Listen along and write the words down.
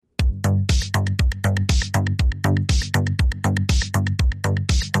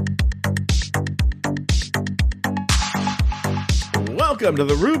Welcome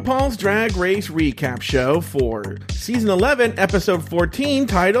to the RuPaul's Drag Race Recap Show for Season 11, Episode 14,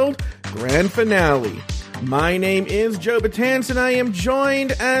 titled Grand Finale. My name is Joe Batanz, and I am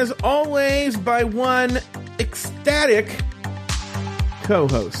joined, as always, by one ecstatic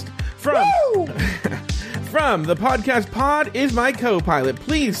co-host. From the podcast pod is my co-pilot.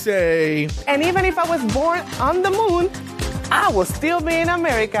 Please say... And even if I was born on the moon, I will still be in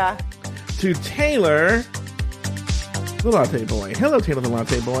America. To Taylor, the Latte Boy. Hello, Taylor the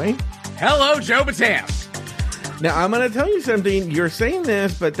Latte Boy. Hello, Joe Batanz. Now, I'm going to tell you something. You're saying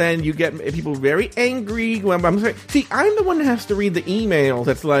this, but then you get people very angry. When I'm saying, see, I'm the one that has to read the emails.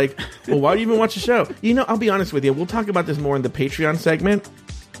 That's like, well, why do you even watch the show? You know, I'll be honest with you. We'll talk about this more in the Patreon segment.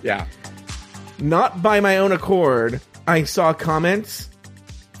 Yeah. Not by my own accord. I saw comments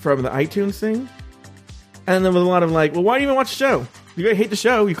from the iTunes thing, and there was a lot of like, well, why do you even watch the show? You hate the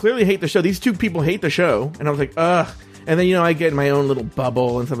show. You clearly hate the show. These two people hate the show. And I was like, ugh. And then, you know, I get in my own little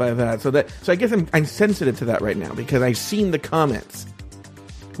bubble and stuff like that. So I guess I'm sensitive to that right now because I've seen the comments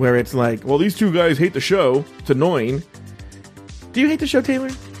where it's like, well, these two guys hate the show. It's annoying. Do you hate the show, Taylor?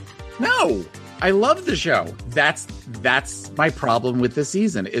 No, I love the show. That's my problem with this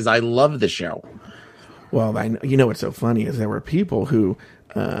season is I love the show. Well, you know what's so funny is there were people who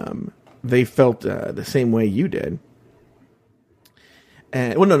they felt the same way you did.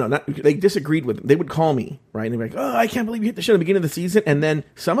 And, well, no, they disagreed with them. They would call me, right? And they'd be like, oh, I can't believe you hit the show at the beginning of the season. And then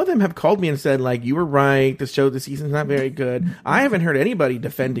some of them have called me and said, like, you were right. The season's not very good. I haven't heard anybody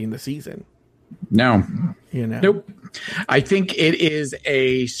defending the season. No. You know? Nope. I think it is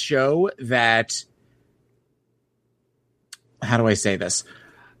a show that, how do I say this?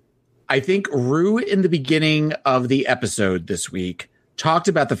 I think Rue in the beginning of the episode this week talked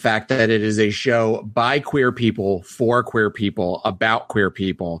about the fact that it is a show by queer people, for queer people, about queer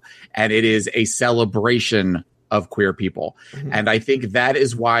people, and it is a celebration of queer people. Mm-hmm. And I think that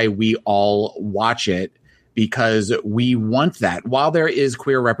is why we all watch it, because we want that. While there is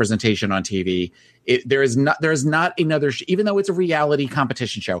queer representation on TV, there is not another, even though it's a reality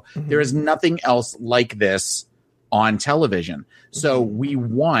competition show, mm-hmm. there is nothing else like this on television. Mm-hmm. So we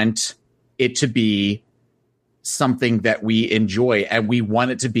want it to be something that we enjoy, and we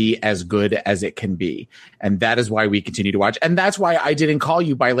want it to be as good as it can be. And that is why we continue to watch. And that's why I didn't call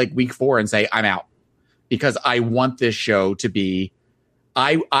you by like week 4 and say, I'm out, because I want this show to be,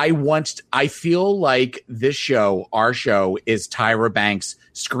 I feel like this show, our show, is Tyra Banks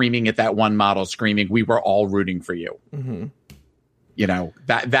screaming at that one model, screaming, we were all rooting for you. Mm-hmm. You know,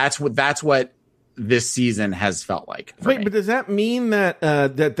 that's what this season has felt like. Wait, but does that mean that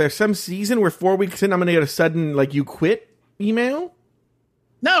that there's some season where 4 weeks in I'm going to get a sudden like you quit email?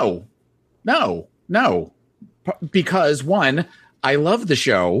 No. Because 1, I love the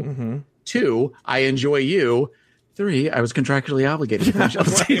show. Mm-hmm. 2, I enjoy you. 3, I was contractually obligated to finish the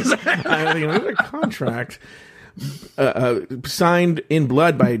season. I mean, it was a contract. Signed in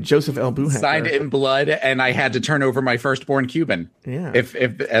blood by Joseph L. Buhacker. Signed in blood, and I had to turn over my firstborn Cuban. Yeah, if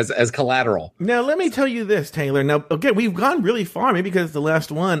as collateral. Now let me tell you this, Taylor. Now again, we've gone really far, maybe because it's the last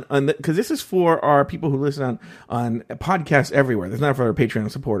one, because this is for our people who listen on podcasts everywhere. That's not for our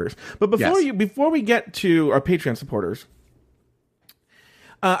Patreon supporters. But before we get to our Patreon supporters,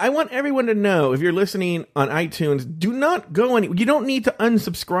 I want everyone to know, if you're listening on iTunes, do not go you don't need to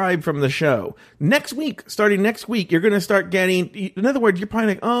unsubscribe from the show. Starting next week, you're going to start getting, in other words, you're probably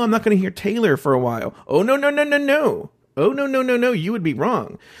like, oh, I'm not going to hear Taylor for a while. Oh, no. Oh, no. You would be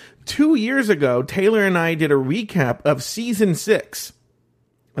wrong. 2 years ago, Taylor and I did a recap of Season 6,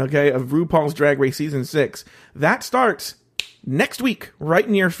 okay, of RuPaul's Drag Race Season 6. That starts next week, right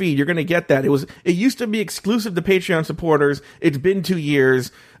in your feed. You're going to get that. It used to be exclusive to Patreon supporters. It's been 2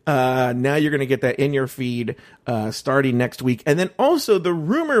 years. Now you're going to get that in your feed starting next week. And then also the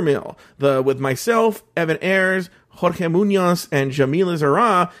Rumor Mill, with myself, Evan Ayers, Jorge Munoz, and Jamila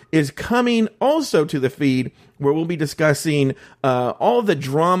Zara is coming also to the feed, where we'll be discussing all the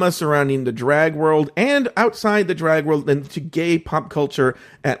drama surrounding the drag world and outside the drag world and to gay pop culture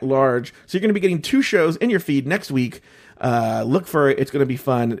at large. So you're going to be getting 2 shows in your feed next week. Look for it. It's going to be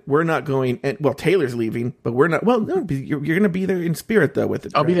fun. We're not going, Taylor's leaving, but we're not. Well, no, you're going to be there in spirit, though, with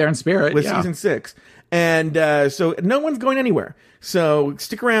it. I'll be there in spirit with Season 6. And so no one's going anywhere. So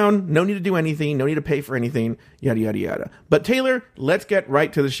stick around. No need to do anything. No need to pay for anything. Yada, yada, yada. But Taylor, let's get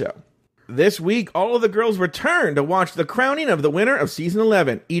right to the show. This week, all of the girls return to watch the crowning of the winner of Season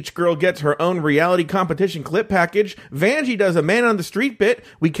 11. Each girl gets her own reality competition clip package. Vanjie does a man on the street bit.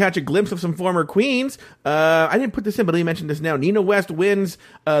 We catch a glimpse of some former queens. I didn't put this in, but let me mention this now. Nina West wins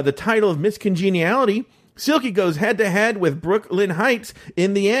the title of Miss Congeniality. Silky goes head-to-head with Brooklyn Heights.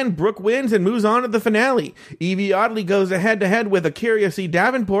 In the end, Brooke wins and moves on to the finale. Evie Oddly goes head-to-head with Akira C.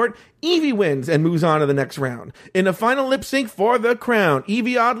 Davenport. Evie wins and moves on to the next round. In the final lip sync for the crown,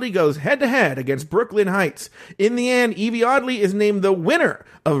 Evie Oddly goes head-to-head against Brooklyn Heights. In the end, Evie Oddly is named the winner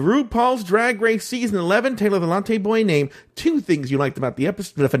of RuPaul's Drag Race Season 11. Taylor the Latte Boy named 2 things you liked about the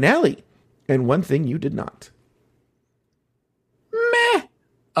episode, the finale, and 1 thing you did not. Meh.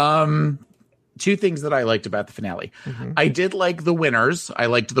 2 things that I liked about the finale. Mm-hmm. I did like the winners. I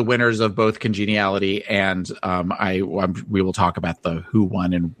liked the winners of both Congeniality and we will talk about the who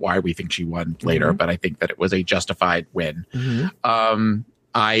won and why we think she won later, mm-hmm. but I think that it was a justified win. Mm-hmm.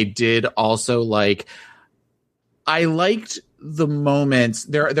 I did also I liked the moments.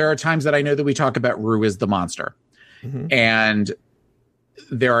 There are times that I know that we talk about Rue as the monster. Mm-hmm. And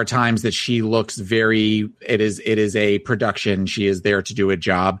there are times that she looks it is a production. She is there to do a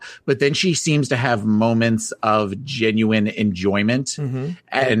job, but then she seems to have moments of genuine enjoyment. Mm-hmm.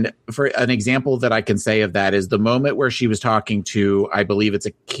 And for an example that I can say of that is the moment where she was talking to, I believe it's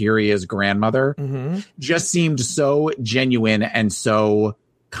Akira's grandmother, mm-hmm. just seemed so genuine and so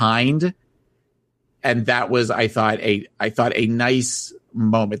kind. And that was, I thought a nice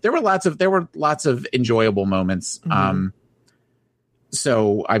moment. There were lots of enjoyable moments. Mm-hmm.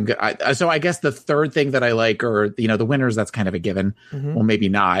 So I guess the third thing that I like, or the winners, that's kind of a given. Mm-hmm. Well, maybe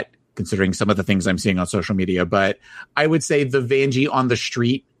not, considering some of the things I'm seeing on social media. But I would say the Vanjie on the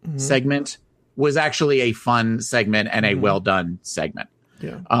street mm-hmm. segment was actually a fun segment and a well done segment.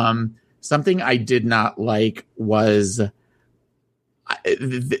 Yeah. Something I did not like was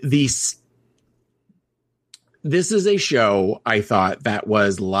this is a show, I thought, that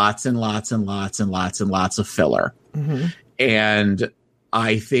was lots and lots and lots and lots and lots of filler. Mm-hmm. And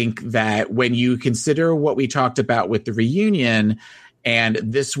I think that when you consider what we talked about with the reunion and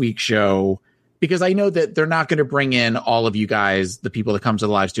this week's show, because I know that they're not going to bring in all of you guys, the people that come to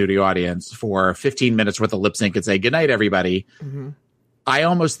the live studio audience, for 15 minutes worth of lip sync and say, good night, everybody. Mm-hmm. I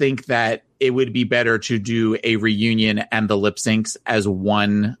almost think that it would be better to do a reunion and the lip syncs as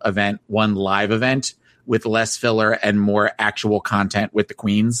one event, one live event with less filler and more actual content with the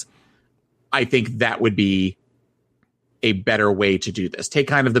queens. I think that would be a better way to do this. Take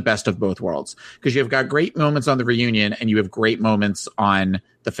kind of the best of both worlds, because you've got great moments on the reunion and you have great moments on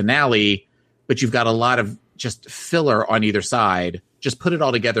the finale, but you've got a lot of just filler on either side. Just put it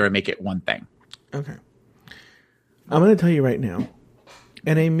all together and make it one thing. Okay. I'm going to tell you right now,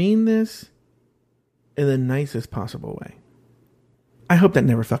 and I mean this in the nicest possible way. I hope that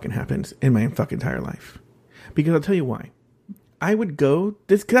never fucking happens in my fucking entire life, because I'll tell you why. I would go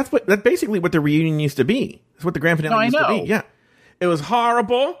this. That's basically what the reunion used to be. It's what the grand finale used to be. Yeah, it was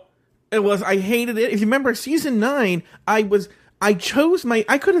horrible. I hated it. If you remember season 9, I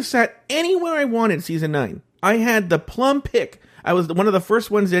could have sat anywhere I wanted. Season 9, I had the plum pick. I was one of the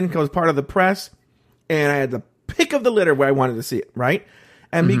first ones in because I was part of the press, and I had the pick of the litter where I wanted to see it. Right,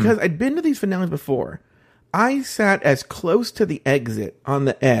 and because I'd been to these finales before, I sat as close to the exit on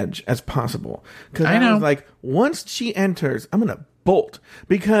the edge as possible. Because I was like, once she enters, I'm going to bolt.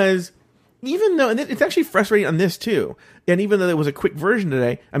 Because even though, and it's actually frustrating on this too, and even though there was a quick version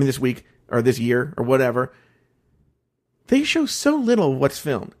today, this week, or this year, or whatever, they show so little of what's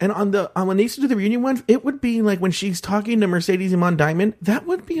filmed. And when they used to do the reunion ones, it would be like when she's talking to Mercedes Iman Diamond, that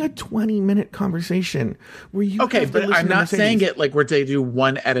would be a 20-minute conversation. Where you but I'm not saying it like where they do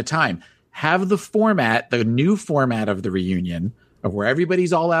one at a time. Have the new format of the reunion of where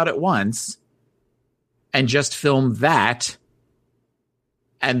everybody's all out at once, and just film that,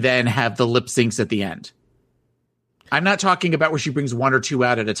 and then have the lip syncs at the end. I'm not talking about where she brings 1 or 2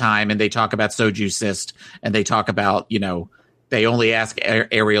 out at a time and they talk about Soju Cyst and they talk about, they only ask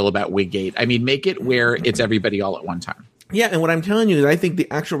Ariel about Wiggate. Make it where it's everybody all at one time. Yeah, and what I'm telling you is I think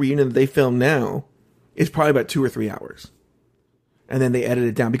the actual reunion that they film now is probably about 2 or 3 hours. And then they edit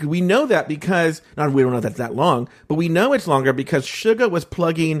it down, because we know that we don't know that's that long, but we know it's longer because Suga was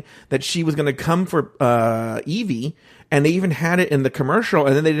plugging that she was going to come for Evie, and they even had it in the commercial,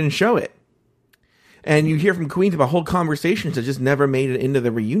 and then they didn't show it. And you hear from Queens about whole conversations that just never made it into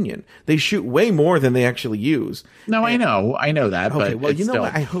the reunion. They shoot way more than they actually use. No, I know that. Okay, but well, you know still...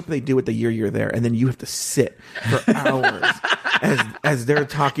 what? I hope they do it the year you're there, and then you have to sit for hours as they're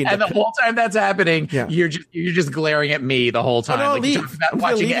talking. And the whole time that's happening, you're just glaring at me the whole time. Oh, no, like you're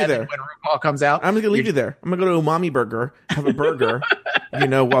watching it when RuPaul comes out. I'm going to leave you there. I'm going to go to Umami Burger, have a burger.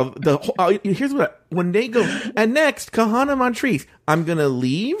 While here's when they go, and next Kahana Montrese, I'm going to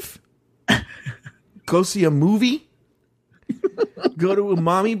leave. Go see a movie, go to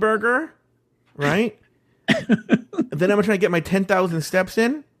Umami Burger, right? Then I'm trying to get my 10,000 steps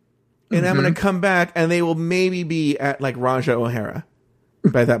in. and I'm going to come back, and they will maybe be at like Raja O'Hara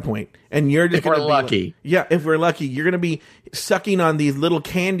by that point. And you're just if we're lucky. If we're lucky, you're going to be sucking on these little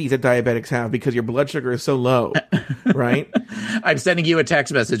candies that diabetics have because your blood sugar is so low, right? I'm sending you a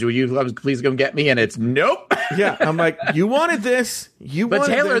text message. Will you please come get me? And it's nope. Yeah, I'm like, you wanted this. But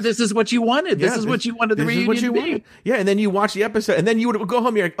Taylor, this is what you wanted. Yeah, this is what you wanted the reunion to be. Yeah, and then you watch the episode, and then you would go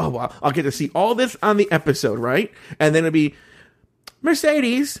home. You're like, oh, well, I'll get to see all this on the episode, right? And then it'd be,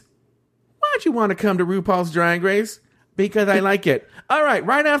 Mercedes, why'd you want to come to RuPaul's Drag Race? Because I like it. All right,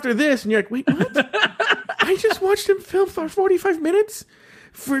 right after this, and you're like, wait, what? I just watched him film for 45 minutes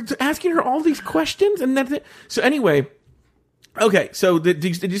for asking her all these questions, and that's it. So anyway, okay. So did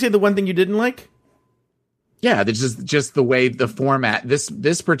you say the one thing you didn't like? Yeah, just the way the format.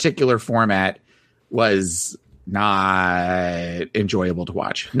 This particular format was not enjoyable to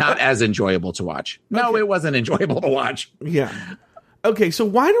watch. Not as enjoyable to watch. No, okay. It wasn't enjoyable to watch. Yeah. Okay, so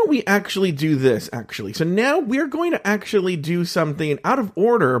why don't we actually do this, actually? So now we're going to actually do something out of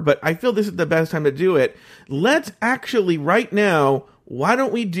order, but I feel this is the best time to do it. Let's actually, right now, why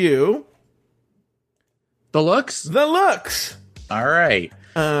don't we do... The looks? The looks! All right.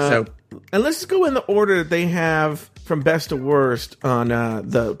 And let's just go in the order that they have from best to worst on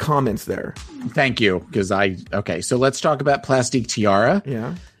the comments there. Thank you, because Okay, so let's talk about Plastique Tiara.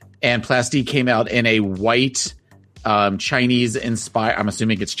 Yeah. And Plastique came out in a white... Chinese inspired. I'm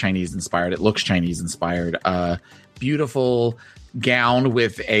assuming it's Chinese inspired. It looks Chinese inspired. Beautiful gown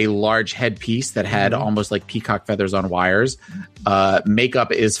with a large headpiece that had almost like peacock feathers on wires.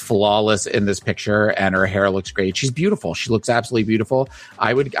 Makeup is flawless in this picture, and her hair looks great. She's beautiful. She looks absolutely beautiful.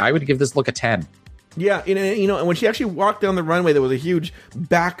 I would give this look a 10. Yeah, and when she actually walked down the runway, there was a huge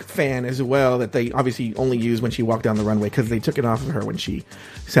back fan as well that they obviously only used when she walked down the runway because they took it off of her when she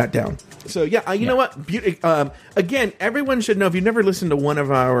sat down. So yeah, you know what? Again, everyone should know, if you've never listened to one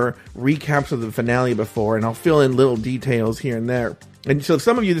of our recaps of the finale before, and I'll fill in little details here and there. And so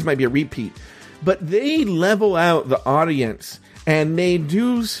some of you, this might be a repeat, but they level out the audience. And they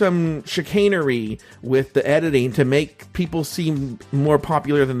do some chicanery with the editing to make people seem more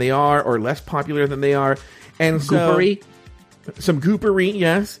popular than they are or less popular than they are. And goopery. Some goopery,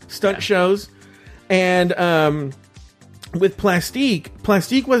 yes. Stunt shows. And with Plastique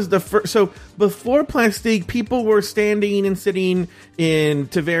was the first. So before Plastique, people were standing and sitting to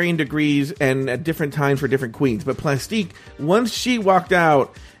varying degrees and at different times for different queens. But Plastique, once she walked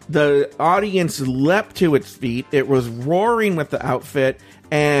out, the audience leapt to its feet. It was roaring with the outfit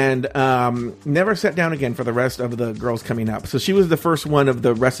and never sat down again for the rest of the girls coming up. So she was the first one of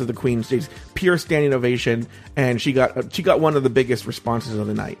the rest of the queens. She's pure standing ovation, and she got one of the biggest responses of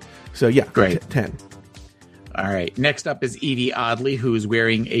the night. So yeah, great. 10. All right. Next up is Edie Oddly, who's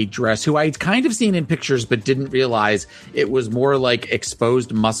wearing a dress, who I'd kind of seen in pictures but didn't realize it was more like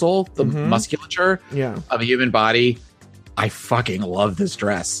exposed muscle, the musculature of a human body. I fucking love this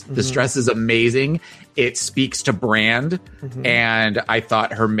dress. This dress is amazing. It speaks to brand, and I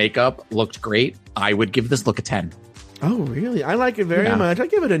thought her makeup looked great. I would give this look a 10. Oh, really? I like it very much. I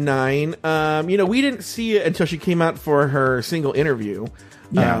give it a 9. We didn't see it until she came out for her single interview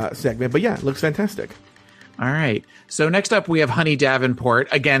segment, but yeah, it looks fantastic. All right. So next up, we have Honey Davenport,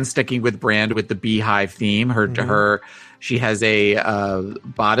 again sticking with brand with the beehive theme. She has a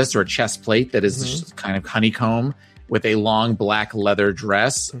bodice or a chest plate that is just kind of honeycomb, with a long black leather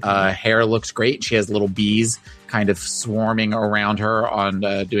dress. Hair looks great. She has little bees kind of swarming around her on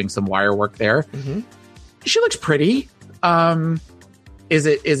doing some wire work there. She looks pretty. Is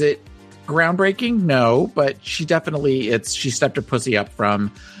it groundbreaking? No, but she definitely she stepped her pussy up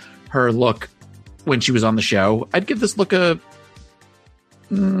from her look when she was on the show. I'd give this look a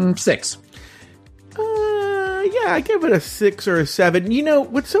 6. Yeah, I give it a 6 or a 7. You know,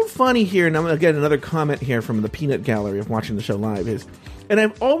 what's so funny here, and I'm going to get another comment here from the peanut gallery of watching the show live, is, and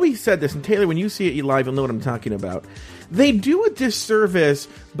I've always said this, and Taylor, when you see it live, you'll know what I'm talking about. They do a disservice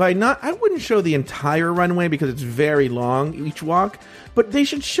by I wouldn't show the entire runway because it's very long, each walk, but they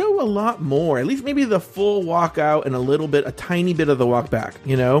should show a lot more, at least maybe the full walk out and a tiny bit of the walk back,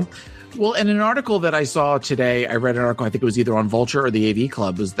 you know? Well, in an article that I saw today, I read an article, I think it was either on Vulture or the AV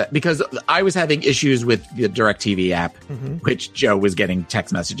Club, was that because I was having issues with the DirecTV app, which Joe was getting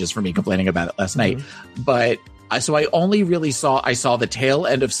text messages from me complaining about it last night. But so I only really saw the tail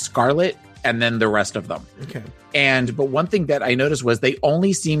end of Scarlet and then the rest of them. Okay. But one thing that I noticed was they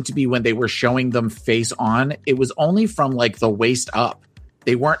only seemed to be, when they were showing them face on, it was only from like the waist up.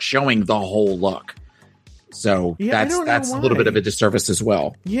 They weren't showing the whole look. So that's a little bit of a disservice as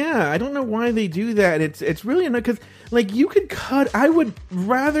well. Yeah, I don't know why they do that. It's really annoying because, like, you could I would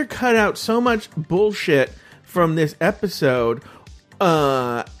rather cut out so much bullshit from this episode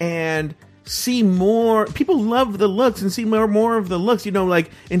and see more. People love the looks and see more of the looks. You know,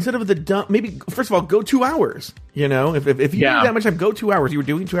 like instead of the dump, maybe first of all, go 2 hours. You know, if you need that much time, go 2 hours. You were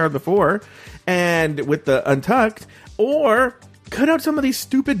doing 2 hours before, and with the Untucked, or cut out some of these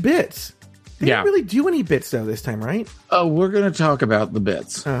stupid bits. They didn't really do any bits though this time, right? Oh, we're going to talk about the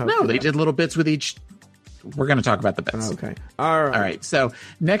bits. No, they did little bits with each. We're going to talk about the bits. Okay. All right. So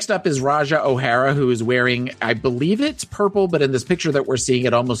next up is Raja O'Hara, who is wearing, I believe it's purple, but in this picture that we're seeing,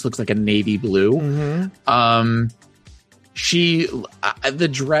 it almost looks like a navy blue. Mm-hmm. The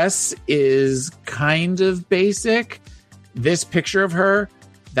dress is kind of basic. This picture of her,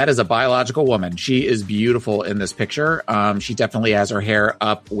 that is a biological woman. She is beautiful in this picture. She definitely has her hair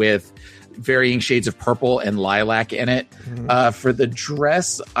up with varying shades of purple and lilac in it. Mm-hmm. For the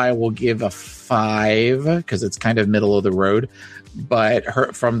dress, I will give a 5 because it's kind of middle of the road. But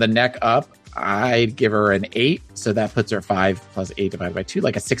her from the neck up, I'd give her an 8. So that puts her 5 plus 8 divided by 2,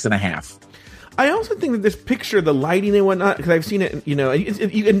 like a 6.5. I also think that this picture, the lighting and whatnot, because I've seen it, you know,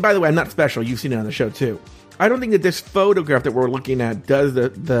 and by the way, I'm not special. You've seen it on the show too. I don't think that this photograph that we're looking at does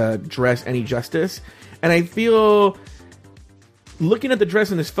the dress any justice. And I feel looking at the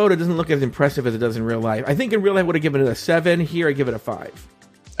dress in this photo doesn't look as impressive as it does in real life. I think in real life I would have given it a 7. Here I give it a 5.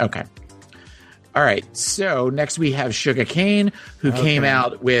 Okay. All right. So next we have Sugar Cane, who came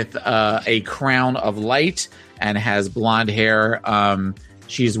out with a crown of light and has blonde hair.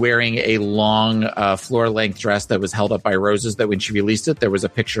 She's wearing a long floor-length dress that was held up by roses, that when she released it, there was a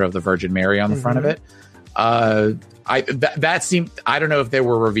picture of the Virgin Mary on the front of it. That seemed, I don't know if there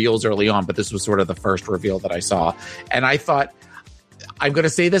were reveals early on, but this was sort of the first reveal that I saw. And I thought, I'm going to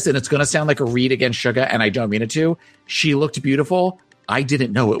say this, and it's going to sound like a read against Sugar, and I don't mean it to. She looked beautiful. I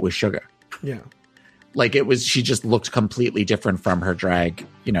didn't know it was Sugar. Yeah. Like it was, she just looked completely different from her drag.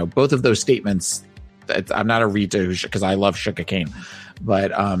 You know, both of those statements, I'm not a read to because I love Sugar Cane.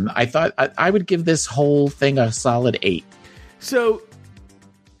 But I thought I would give this whole thing a solid 8. So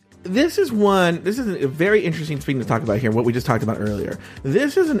this is a very interesting thing to talk about here, what we just talked about earlier.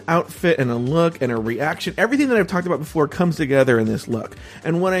 This is an outfit and a look and a reaction. Everything that I've talked about before comes together in this look.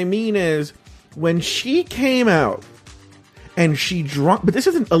 And what I mean is, when she came out and she dropped, but this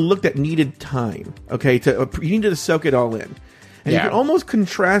isn't a look that needed time, okay? You needed to soak it all in. And you can almost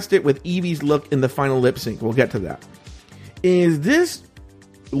contrast it with Evie's look in the final lip sync. We'll get to that. This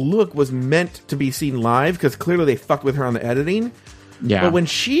look was meant to be seen live, because clearly they fucked with her on the editing. Yeah. But when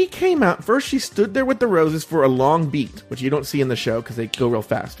she came out, first she stood there with the roses for a long beat, which you don't see in the show because they go real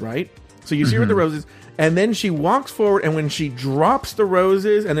fast, right? So you see her with the roses, and then she walks forward, and when she drops the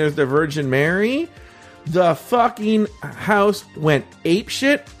roses and there's the Virgin Mary, the fucking house went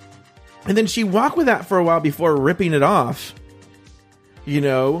apeshit. And then she walked with that for a while before ripping it off, you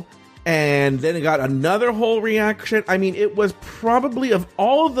know, and then it got another whole reaction. I mean, it was probably, of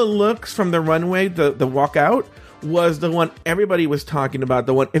all the looks from the runway, the walkout was the one everybody was talking about.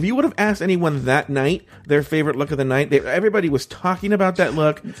 The one, if you would have asked anyone that night their favorite look of the night, everybody was talking about that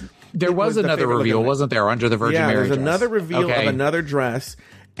look. There was another reveal, wasn't there, under the Virgin Mary dress? Yeah, there's dress. another reveal of another dress,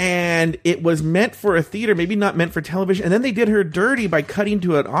 and it was meant for a theater, maybe not meant for television. And then they did her dirty by cutting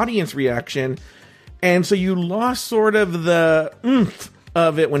to an audience reaction, and so you lost sort of the oomph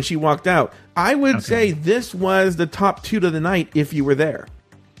of it when she walked out. I would say this was the top 2 to the night if you were there.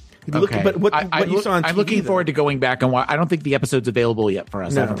 But what you saw on TV, I'm looking forward to going back and watch. I don't think the episode's available yet for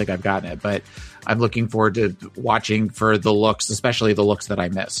us. No. I don't think I've gotten it, but I'm looking forward to watching for the looks, especially the looks that I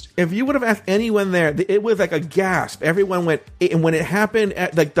missed. If you would have asked anyone there, it was like a gasp. Everyone went, and when it happened,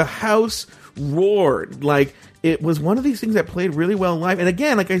 like the house roared. Like it was one of these things that played really well live. And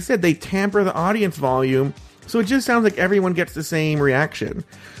again, like I said, they tamper the audience volume, so it just sounds like everyone gets the same reaction.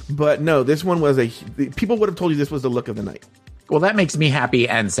 But no, this one was people would have told you this was the look of the night. Well, that makes me happy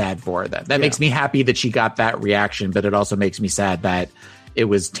and sad for her. That makes me happy that she got that reaction, but it also makes me sad that it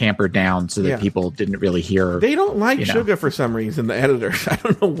was tampered down so that people didn't really hear. They don't like Sugar for some reason, the editors. I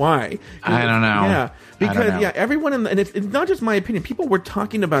don't know why. I don't know. Yeah, because everyone and it's not just my opinion. People were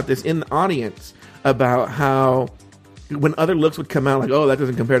talking about this in the audience about how when other looks would come out, like, oh, that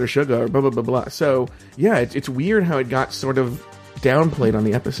doesn't compare to Sugar, or blah blah blah blah. So yeah, it's weird how it got sort of downplayed on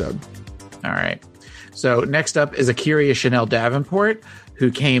the episode. All right. So next up is Akira Chanel Davenport,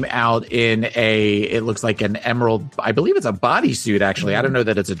 who came out in it looks like an emerald, I believe it's a bodysuit, actually. I don't know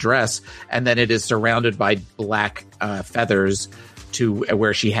that it's a dress. And then it is surrounded by black feathers to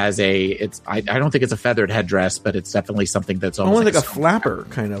where she has I don't think it's a feathered headdress, but it's definitely something that's almost like a flapper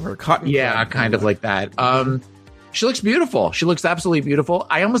kind of, or cotton. Yeah, kind of like that. She looks beautiful. She looks absolutely beautiful.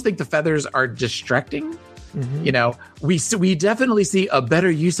 I almost think the feathers are distracting. Mm-hmm. You know, we definitely see a better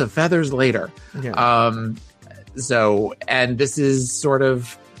use of feathers later. Yeah. So, and this is sort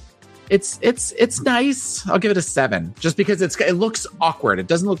of, it's nice. I'll give it a 7, just because it looks awkward. It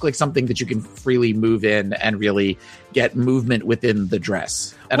doesn't look like something that you can freely move in and really get movement within the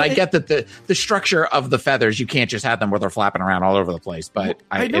dress. And I get that the structure of the feathers, you can't just have them where they're flapping around all over the place, but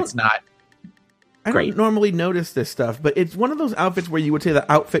it's not great. I don't normally notice this stuff, but it's one of those outfits where you would say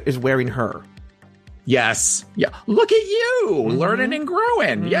the outfit is wearing her. Yes. Yeah. Look at you learning and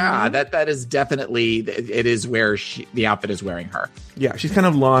growing. Yeah. That is definitely, it is where the outfit is wearing her. Yeah. She's kind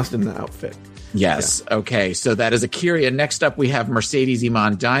of lost in the outfit. Yes. Yeah. Okay. So that is Akira. Next up, we have Mercedes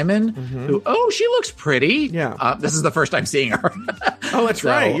Iman Diamond, who, she looks pretty. Yeah. This is the first time seeing her. Oh, that's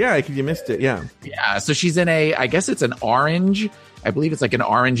right. Yeah. You missed it. Yeah. Yeah. So she's in I guess it's an orange. I believe it's like an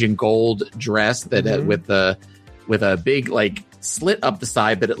orange and gold dress that with a big like slit up the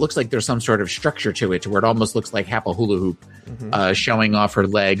side, but it looks like there's some sort of structure to it, to where it almost looks like half a hula hoop, showing off her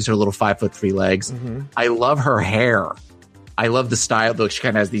legs, her little 5'3" legs. I love her hair. I love the style. Though she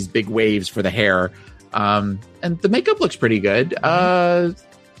kind of has these big waves for the hair, and the makeup looks pretty good. Is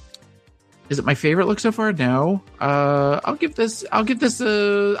it my favorite look so far? No. I'll give this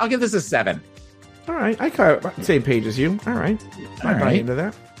a 7. All right, I kind of same page as you. All right, I buy into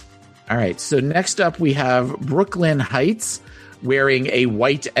that. All right, so next up we have Brooklyn Heights, wearing a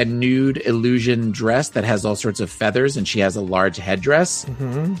white and nude illusion dress that has all sorts of feathers, and she has a large headdress.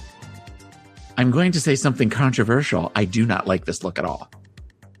 I'm going to say something controversial. I do not like this look at all.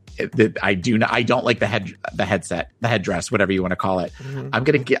 I don't like the headdress, whatever you want to call it. I'm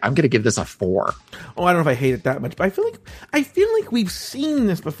gonna give this a 4. Oh, I don't know if I hate it that much, but I feel like we've seen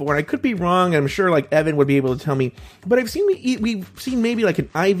this before. I could be wrong. I'm sure like Evan would be able to tell me, but we've seen maybe like an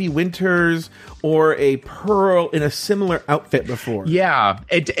Ivy Winters or a Pearl in a similar outfit before. Yeah,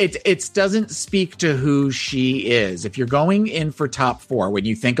 it doesn't speak to who she is. If you're going in for top 4, when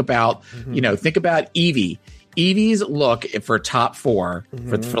you think about think about Evie. Evie's look for top 4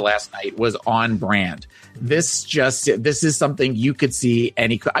 for last night was on brand. This is something you could see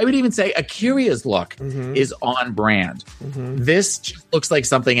I would even say Akira's look is on brand. This just looks like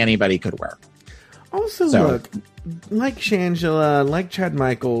something anybody could wear. Also, look, like Shangela, like Chad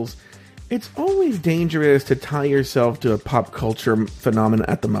Michaels, it's always dangerous to tie yourself to a pop culture phenomenon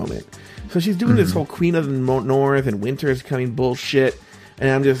at the moment. So she's doing this whole Queen of the North and Winter is Coming bullshit. And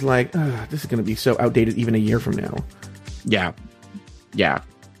I'm just like, this is going to be so outdated even a year from now. Yeah.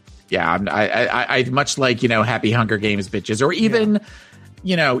 I much like, Happy Hunger Games bitches, or even,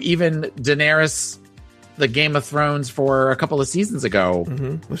 even Daenerys, the Game of Thrones for a couple of seasons ago,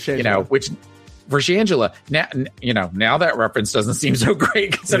 which for Shangela, now that reference doesn't seem so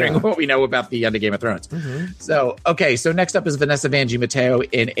great considering what we know about the end of Game of Thrones. So next up is Vanessa Vanjie Mateo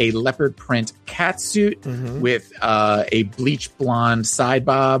in a leopard print catsuit with a bleach blonde side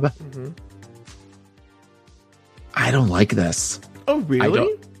bob. I don't like this. Oh,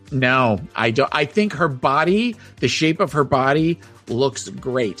 really? I don't. I think her body, the shape of her body looks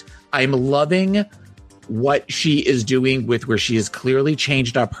great. I'm loving what she is doing with where she has clearly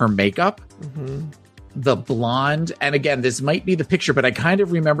changed up her makeup. The blonde, and again, this might be the picture, but I kind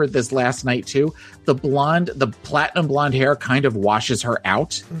of remembered this last night too. The platinum blonde hair kind of washes her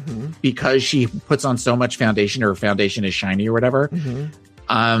out because she puts on so much foundation, or her foundation is shiny or whatever.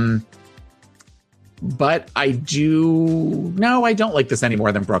 But I don't like this any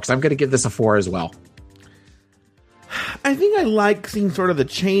more than Brooks. I'm going to give this a 4 as well. I think I like seeing sort of the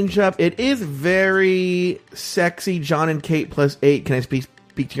change up. It is very sexy. John and Kate plus 8. Can I speak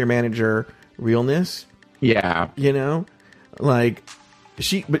to your manager? Realness. Yeah. Like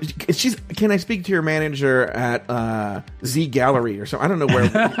she's. Can I speak to your manager at Z Gallery or so? I don't know where.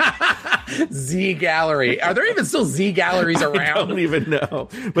 Z Gallery. Are there even still Z Galleries around? I don't even know.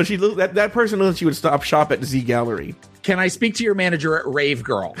 But she that person knows she would stop shop at Z Gallery. Can I speak to your manager at Rave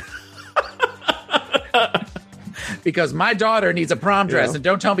Girl? Because my daughter needs a prom dress, and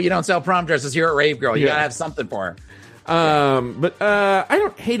don't tell me you don't sell prom dresses here at Rave Girl. You gotta have something for her. But I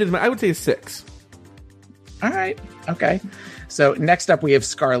don't hate it as much. I would say a 6. All right. Okay. So next up we have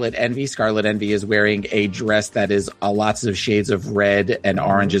Scarlet Envy. Scarlet Envy is wearing a dress that is lots of shades of red and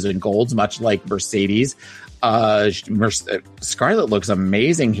oranges and golds, much like Mercedes. Scarlet looks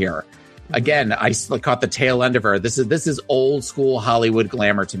amazing here. Again, I caught the tail end of her. This is old school Hollywood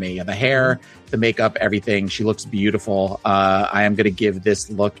glamour to me. The hair, the makeup, everything. She looks beautiful. I am going to give this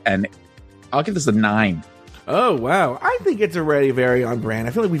look, and I'll give this a 9. Oh, wow. I think it's already very on brand.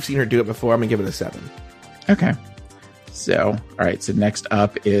 I feel like we've seen her do it before. I'm going to give it a 7. Okay. So, all right. So next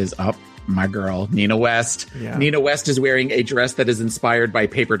up is my girl, Nina West. Yeah. Nina West is wearing a dress that is inspired by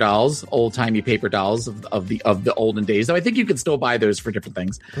paper dolls, old-timey paper dolls of the olden days. So I think you can still buy those for different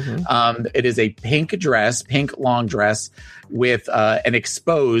things. It is a pink long dress with an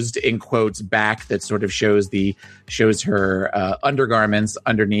exposed, in quotes, back that sort of shows her undergarments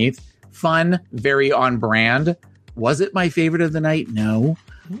underneath. Fun, very on brand. Was it my favorite of the night? No.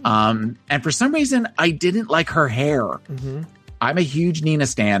 And for some reason, I didn't like her hair. I'm a huge Nina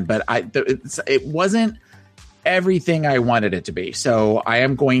stan, but it wasn't everything I wanted it to be. So I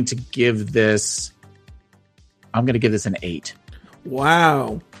am going to give this. I'm going to give this an 8.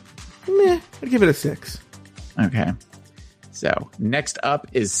 Wow. I'd give it a 6. Okay. So next up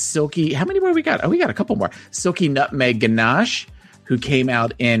is Silky. How many more we got? Oh, we got a couple more. Silky Nutmeg Ganache, who came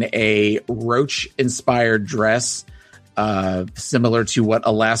out in a roach-inspired dress, similar to what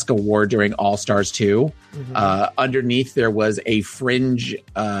Alaska wore during All Stars 2. Underneath, there was a fringe,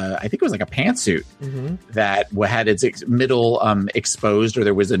 I think it was like a pantsuit that had its middle exposed, or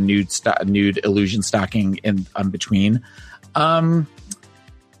there was a nude illusion stocking in between.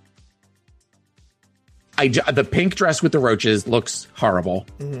 The pink dress with the roaches looks horrible.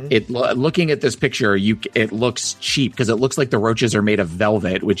 Looking at this picture, it looks cheap because it looks like the roaches are made of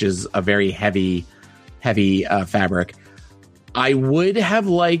velvet, which is a very heavy fabric. I would have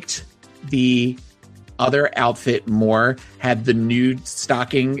liked the other outfit more had the nude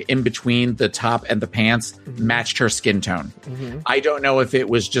stocking in between the top and the pants matched her skin tone. I don't know if it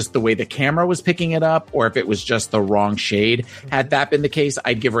was just the way the camera was picking it up or if it was just the wrong shade. Had that been the case,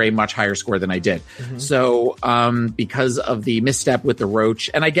 I'd give her a much higher score than I did. So because of the misstep with the roach,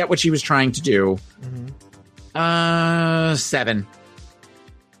 and I get what she was trying to do, 7.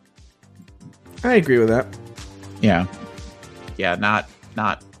 I agree with that. Yeah, not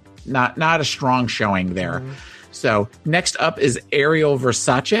a strong showing there. So next up is Ariel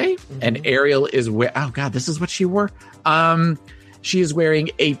Versace, and Ariel is oh god, this is what she wore. She is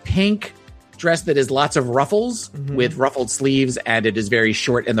wearing a pink dress that is lots of ruffles with ruffled sleeves, and it is very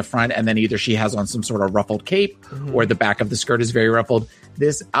short in the front, and then either she has on some sort of ruffled cape or the back of the skirt is very ruffled.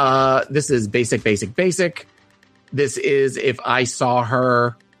 This is basic. This is, if I saw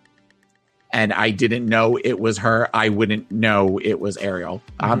her and I didn't know it was her, I wouldn't know it was Ariel.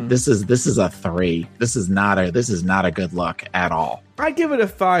 This is a 3. This is not a good look at all. I give it a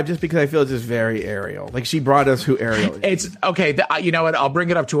 5 just because I feel it's just very Ariel. Like, she brought us who Ariel is. It's okay. You know what? I'll bring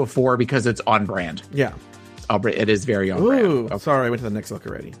it up to a 4 because it's on brand. Yeah, it is very on brand. Okay. Sorry, I went to the next look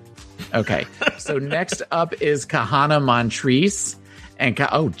already. Okay, so next up is Kahana Montrese, and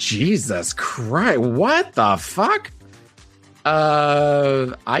oh Jesus Christ, what the fuck?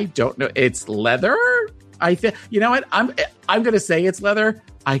 I don't know. It's leather. I think, you know what? I'm going to say it's leather.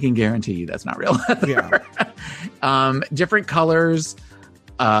 I can guarantee you that's not real leather. Yeah. Different colors.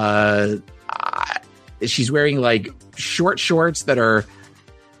 She's wearing like short shorts that are,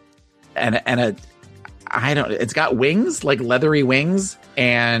 it's got wings, like leathery wings.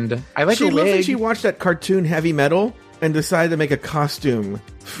 And I like her wig. Looks like she watched that cartoon Heavy Metal and decided to make a costume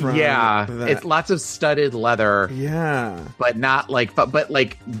from that. It's lots of studded leather. Yeah. But not like, but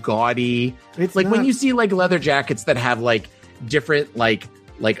like gaudy. It's like when you see like leather jackets that have like different, like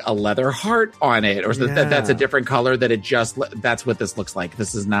a leather heart on it, or that's a different color that's what this looks like.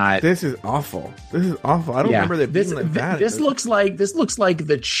 This is not. This is awful. I don't remember that being like that. This looks like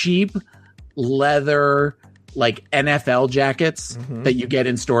the cheap leather, like NFL jackets that you get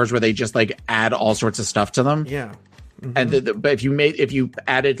in stores where they just like add all sorts of stuff to them. Yeah. And but if you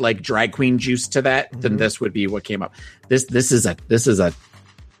added like drag queen juice to that, then this would be what came up. This is a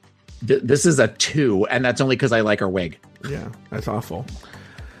 2, and that's only because I like her wig. Yeah, that's awful.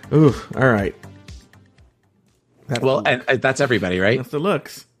 Ooh, all right. And that's everybody, right? That's the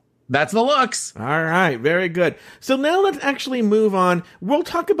looks. That's the looks. All right, very good. So now let's actually move on. We'll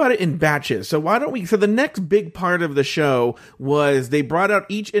talk about it in batches. So why don't we? So the next big part of the show was they brought out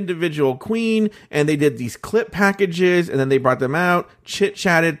each individual queen, and they did these clip packages, and then they brought them out,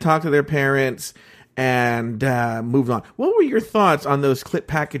 chit-chatted, talked to their parents, and moved on. What were your thoughts on those clip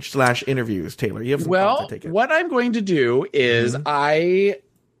package / interviews, Taylor? You have some thoughts, I take it. What I'm going to do is I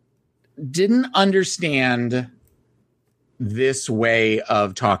didn't understand this way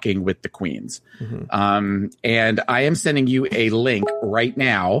of talking with the queens. And I am sending you a link right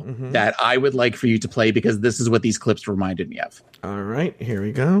now that I would like for you to play, because this is what these clips reminded me of. All right, here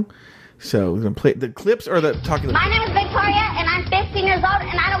we go. So we're going to play the clips or the talking. My name is Victoria, and I'm 15 years old,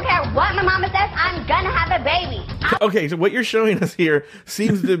 and I don't care what my mama says, I'm going to have a baby. Okay, so what you're showing us here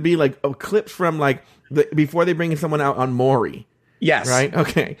seems to be like a clip from like before they bring someone out on Maury. Yes. Right?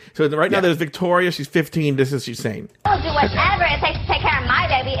 Okay. So right now there's Victoria. She's 15. This is she's saying. I'll do whatever it takes to take care of my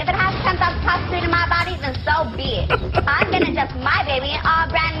baby. If it has to come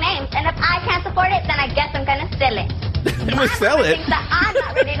would sell it. That I'm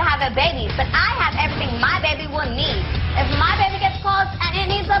not ready to have a baby, but I have everything my baby will need. If my baby gets clothes and it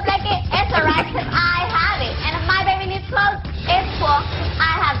needs a blanket, it's alright because I have it. And if my baby needs clothes, it's cool.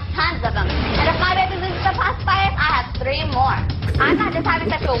 I have tons of them. And if my baby loses the pacifiers, I have 3 more. I'm not just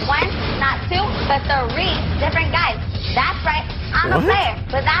having sex with 1, not 2, but 3 different guys. That's right. I'm a player,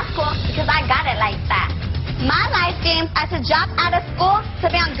 but that's cool because I got it like that. My life dreams are to drop out of school, to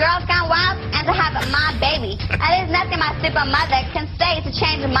be on Girls Gone Wild, and to have my baby. And there's nothing my stupid mother can say to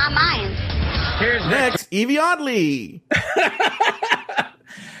change my mind. Here's next, Evie Oddly.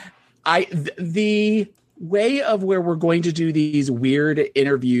 The way of where we're going to do these weird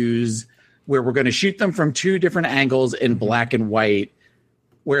interviews where we're going to shoot them from 2 different angles in black and white,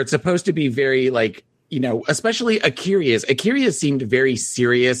 where it's supposed to be very like, you know, especially Akira seemed very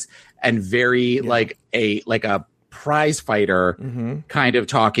serious and very like a prize fighter kind of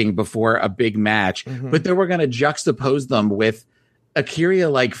talking before a big match. But then we're going to juxtapose them with Akira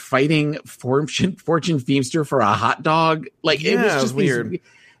like fighting Fortune Feimster for a hot dog. Like it was just weird.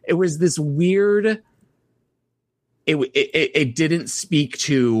 It was this weird. It didn't speak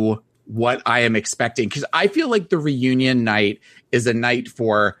to what I am expecting, because I feel like the reunion night is a night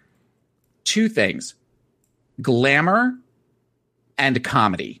for 2 things: glamour and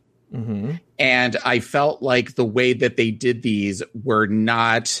comedy. And I felt like the way that they did these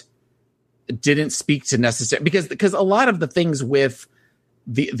didn't speak to necessary, because a lot of the things with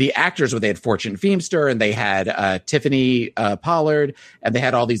the actors, where they had Fortune Feimster and they had Tiffany Pollard and they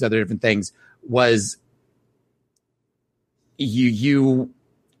had all these other different things, was it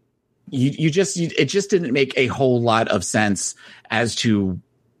just didn't make a whole lot of sense as to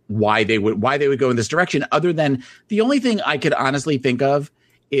why they would go in this direction, other than the only thing I could honestly think of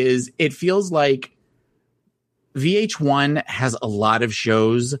is it feels like VH1 has a lot of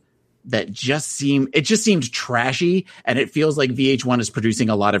shows that just seemed trashy, and it feels like VH1 is producing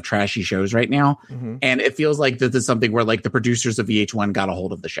a lot of trashy shows right now. And it feels like this is something where like the producers of VH1 got a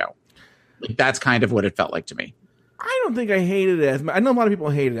hold of the show. Like that's kind of what it felt like to me. I don't think I hated it as much. I know a lot of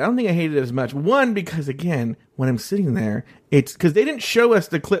people hated it. I don't think I hated it as much. One, because again, when I'm sitting there, it's because they didn't show us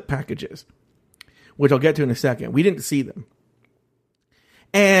the clip packages, which I'll get to in a second. We didn't see them.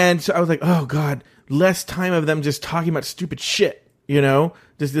 And so I was like, oh God, less time of them just talking about stupid shit, you know?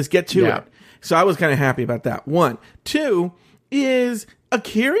 Just get to it. So I was kind of happy about that. 1. 2 is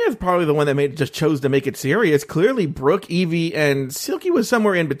Akira is probably the one that just chose to make it serious. Clearly Brooke, Evie, and Silky was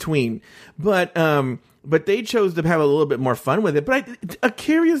somewhere in between. But they chose to have a little bit more fun with it. But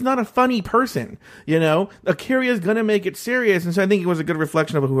Akira is not a funny person, you know? Akira is going to make it serious, and so I think it was a good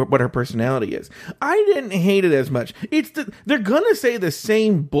reflection of what her personality is. I didn't hate it as much. They're going to say the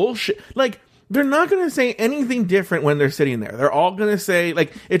same bullshit. Like, they're not going to say anything different when they're sitting there. They're all going to say,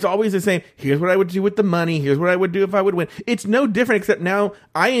 like, it's always the same. Here's what I would do with the money. Here's what I would do if I would win. It's no different, except now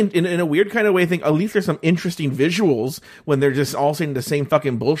I, in a weird kind of way, think at least there's some interesting visuals when they're just all saying the same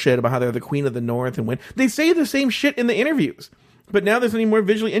fucking bullshit about how they're the queen of the north and win. They say the same shit in the interviews. But now there's something more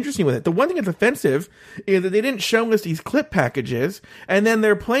visually interesting with it. The one thing that's offensive is that they didn't show us these clip packages, and then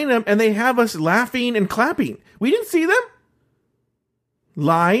they're playing them, and they have us laughing and clapping. We didn't see them.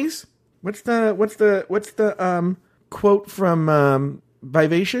 Lies. What's the quote from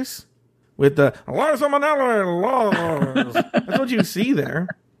Vivacious with the Liza Minnelli lies? That's what you see there.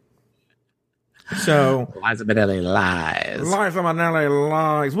 So Liza Minnelli lies. Liza Minnelli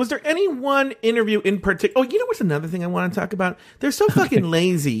lies. Was there any one interview in particular? Oh, you know what's another thing I want to talk about? They're so fucking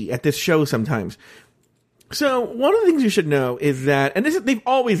lazy at this show sometimes. So one of the things you should know is that, and they've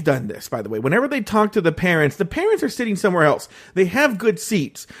always done this, by the way. Whenever they talk to the parents are sitting somewhere else. They have good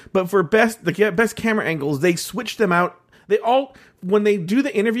seats, but for best camera angles, they switch them out. When they do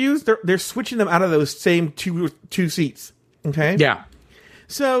the interviews, they're switching them out of those same two seats. Okay. Yeah.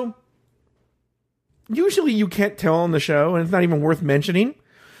 So usually you can't tell on the show, and it's not even worth mentioning.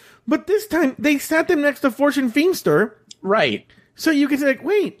 But this time they sat them next to Fortune Feimster, right? So you can say, like,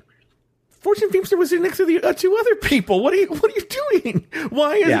 wait. Fortune Feimster was sitting next to the 2 other people. What are you doing?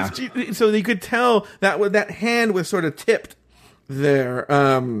 Why is it? So you could tell that hand was sort of tipped there,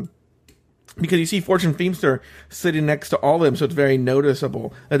 because you see Fortune Feimster sitting next to all of them, so it's very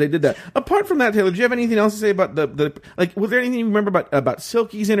noticeable that they did that. Apart from that, Taylor, do you have anything else to say about the like? Was there anything you remember about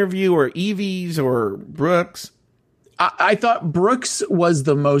Silky's interview or Evie's or Brooks? I thought Brooks was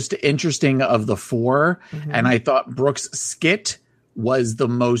the most interesting of the 4, and I thought Brooks' skit was the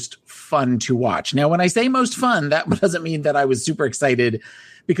most fun to watch. Now, when I say most fun, that doesn't mean that I was super excited,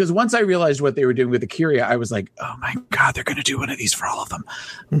 because once I realized what they were doing with Akira, I was like, oh my God, they're going to do one of these for all of them.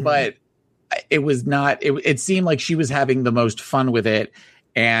 But it was not, it seemed like she was having the most fun with it.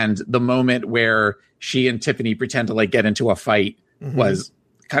 And the moment where she and Tiffany pretend to like get into a fight was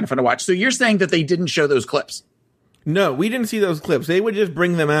kind of fun to watch. So you're saying that they didn't show those clips? No, we didn't see those clips. They would just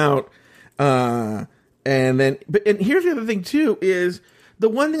bring them out. And here's the other thing too, is the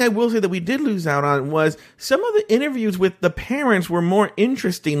one thing I will say that we did lose out on was some of the interviews with the parents were more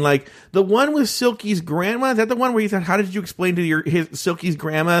interesting. Like the one with Silky's grandma. Is that the one where he said, how did you explain to Silky's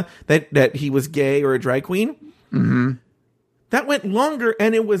grandma that he was gay or a drag queen? Mm-hmm. That went longer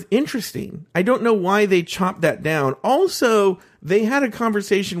and it was interesting. I don't know why they chopped that down. Also, they had a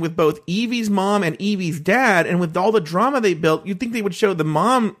conversation with both Evie's mom and Evie's dad, and with all the drama they built, you'd think they would show the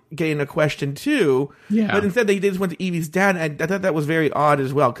mom getting a question too. Yeah. But instead they just went to Evie's dad, and I thought that was very odd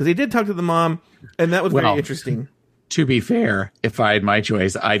as well, because they did talk to the mom, and that was very interesting. To be fair, if I had my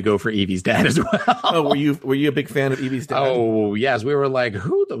choice, I'd go for Evie's dad as well. Oh, were you a big fan of Evie's dad? Oh, yes. We were like,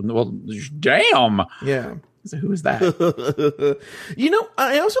 damn. Yeah. So who is that?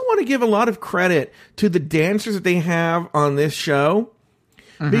 I also want to give a lot of credit to the dancers that they have on this show,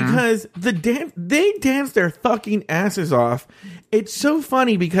 because they dance their fucking asses off. It's so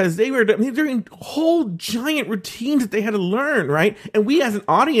funny because they're doing whole giant routines that they had to learn, right? And we as an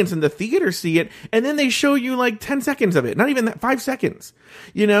audience in the theater see it, and then they show you like 10 seconds of it, not even that, 5 seconds,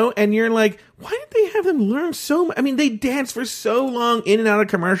 and you're like, why did they have them learn so much? I mean, they dance for so long in and out of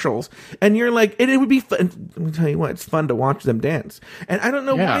commercials, and you're like, it would be fun. Let me tell you what, it's fun to watch them dance. And I don't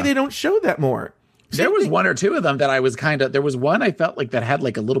know why they don't show that more. There was one or two of them that I was there was one I felt like that had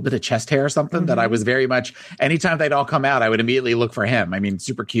like a little bit of chest hair or something that I was very much, anytime they'd all come out, I would immediately look for him. I mean,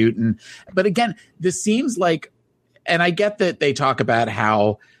 super cute. But again, this seems like, and I get that they talk about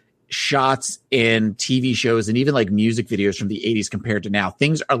how shots in TV shows and even like music videos from the 80s compared to now,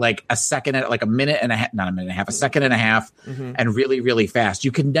 things are like a second, like a minute and a half, not a minute and a half, a second and a half, and really, really fast.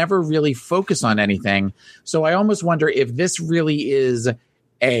 You can never really focus on anything. So I almost wonder if this really is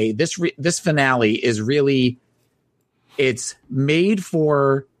this finale is really, it's made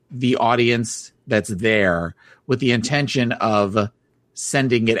for the audience that's there with the intention of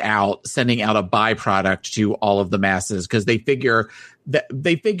sending out a byproduct to all of the masses, because they figure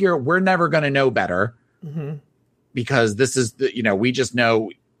we're never going to know better, because this is we just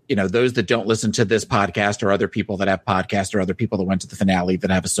know, those that don't listen to this podcast or other people that have podcasts or other people that went to the finale that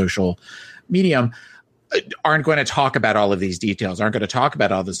have a social medium aren't going to talk about all of these details, aren't going to talk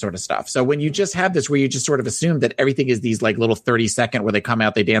about all this sort of stuff. So when you just have this where you just sort of assume that everything is these like little 30-second where they come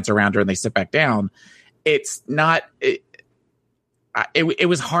out, they dance around her and they sit back down, it's not, it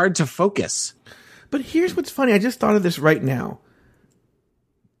was hard to focus. But here's what's funny. I just thought of this right now.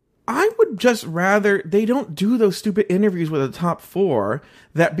 I would just rather they don't do those stupid interviews with the top four,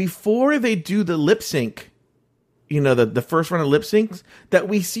 that before they do the lip sync, the first run of lip syncs, that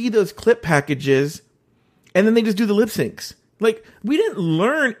we see those clip packages and then they just do the lip syncs. Like, we didn't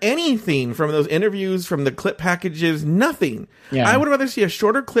learn anything from those interviews, from the clip packages, nothing. Yeah. I would rather see a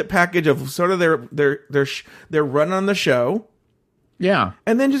shorter clip package of sort of their run on the show. Yeah.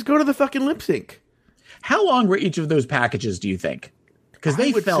 And then just go to the fucking lip sync. How long were each of those packages, do you think? Because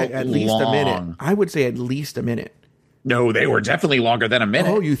they felt at least a minute. I would say at least a minute. No, they were definitely longer than a minute.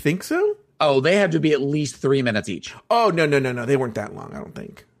 Oh, you think so? Oh, they had to be at least 3 minutes each. Oh, no. They weren't that long, I don't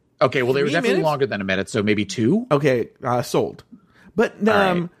think. Okay, well, they were definitely longer than a minute, so maybe 2. Okay, sold. But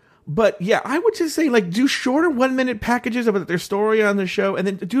right. But yeah, I would just say like do shorter 1 minute packages about their story on the show, and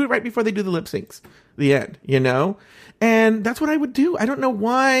then do it right before they do the lip syncs, the end. And that's what I would do. I don't know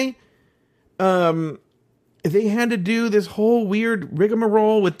why they had to do this whole weird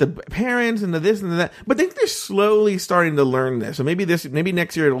rigmarole with the parents and the this and the that. But I think they're slowly starting to learn this. So maybe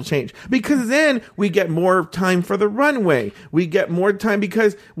next year it'll change. Because then we get more time for the runway. We get more time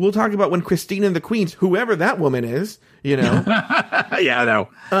because we'll talk about when Christine and the Queens, whoever that woman is, Yeah, I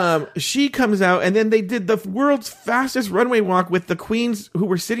know. She comes out, and then they did the world's fastest runway walk with the Queens who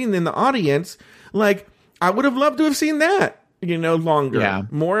were sitting in the audience. Like, I would have loved to have seen that. Longer. Yeah.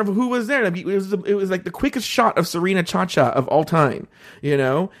 More of who was there. I mean, it was like the quickest shot of Serena Cha-Cha of all time,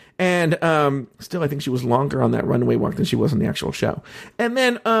 And still, I think she was longer on that runway walk than she was on the actual show. And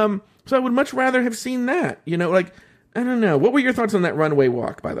then, so I would much rather have seen that, like, I don't know. What were your thoughts on that runway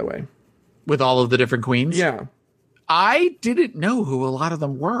walk, by the way? With all of the different queens? Yeah. I didn't know who a lot of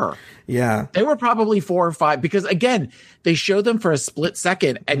them were. Yeah. They were probably 4 or 5 because, again, they showed them for a split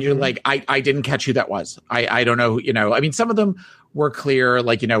second and you're like, I didn't catch who that was. I don't know. I mean, some of them were clear,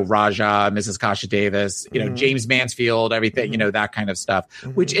 like, Raja, Mrs. Kasha Davis, James Mansfield, everything, that kind of stuff,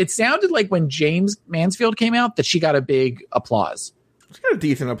 which it sounded like when James Mansfield came out that she got a big applause. She got a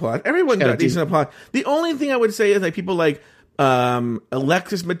decent applause. Everyone got a decent applause. The only thing I would say is like people like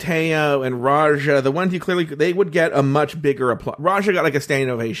Alexis Mateo and Raja, the ones you clearly, they would get a much bigger applause. Raja got like a standing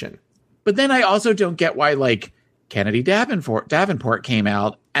ovation. But then I also don't get why, like, Kennedy Davenport came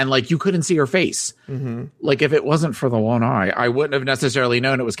out and, like, you couldn't see her face. Mm-hmm. Like, if it wasn't for the one eye, I wouldn't have necessarily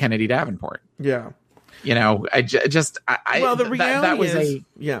known it was Kennedy Davenport. Yeah. You know, well, the reality is,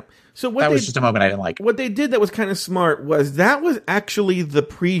 yeah. So that was just a moment I didn't like. What they did that was kind of smart was that was actually the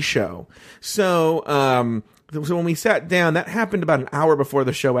pre-show. So, so when we sat down, that happened about an hour before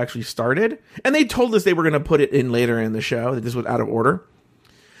the show actually started. And they told us they were going to put it in later in the show, that this was out of order.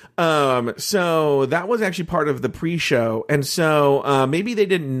 So that was actually part of the pre-show. And so, maybe they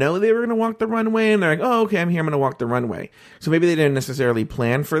didn't know they were going to walk the runway and they're like, oh, okay, I'm here. I'm going to walk the runway. So maybe they didn't necessarily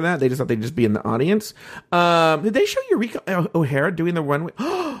plan for that. They just thought they'd just be in the audience. Did they show Eureka O'Hara doing the runway?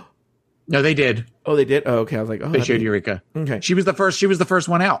 No, they did. Oh, they did? Oh, okay. I was like, oh, they showed Eureka. Okay. She was the first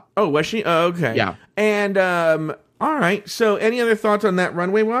one out. Oh, was she? Oh, okay. Yeah. And, all right. So any other thoughts on that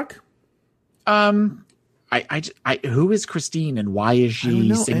runway walk? Who is Christine and why is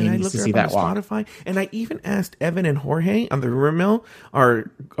she singing Sissy That Walk? Spotify, and I even asked Evan and Jorge on the rumor mill,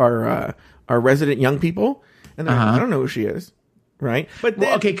 our resident young people, and they're like, I don't know who she is, right? But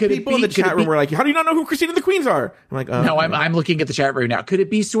then people in the chat room were like, "How do you not know who Christine and the Queens are?" I'm like, "Oh, no, I'm looking at the chat room now. Could it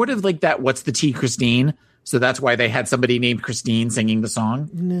be sort of like that? What's the tea, Christine? So that's why they had somebody named Christine singing the song.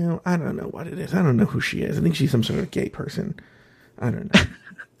 No, I don't know what it is. I don't know who she is. I think she's some sort of gay person. I don't know.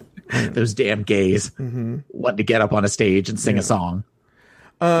 Those damn gays wanting to get up on a stage and sing a song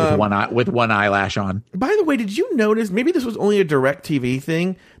with one eyelash on. By the way, did you notice, maybe this was only a direct TV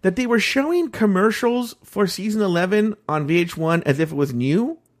thing, that they were showing commercials for season 11 on VH1 as if it was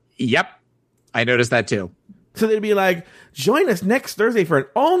new? Yep. I noticed that too. So they'd be like, join us next Thursday for an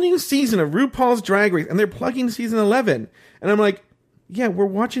all-new season of RuPaul's Drag Race. And they're plugging season 11. And I'm like, yeah, we're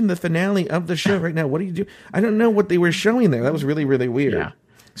watching the finale of the show right now. What do you do? I don't know what they were showing there. That was really, really weird. Yeah.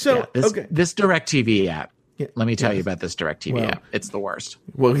 So, this DirecTV app, let me tell you about this DirecTV app. It's the worst.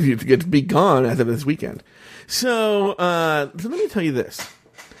 Well, you get to be gone as of this weekend. So let me tell you this.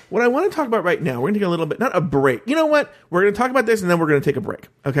 What I want to talk about right now, we're going to take a little bit, not a break. You know what? We're going to talk about this and then we're going to take a break.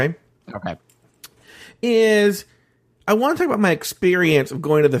 Okay? Okay. I want to talk about my experience of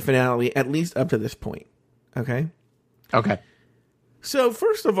going to the finale, at least up to this point. Okay? Okay. So,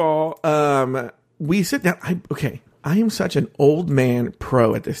 first of all, we sit down. I am such an old man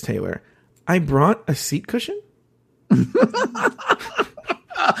pro at this, Taylor. I brought a seat cushion.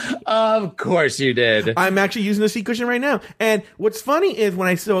 Of course you did. I'm actually using a seat cushion right now. And what's funny is when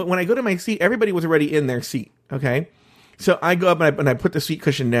I go to my seat, everybody was already in their seat. Okay. So I go up and I put the seat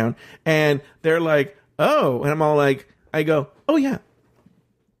cushion down and they're like, oh, and I'm all like, I go, oh yeah.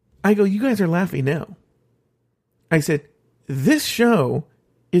 I go, you guys are laughing now. I said, this show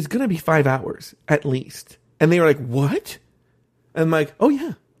is going to be 5 hours at least. And they were like, what? And I'm like, oh,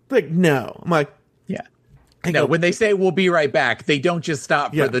 yeah. They're like, no. I'm like, yeah. When they say we'll be right back, they don't just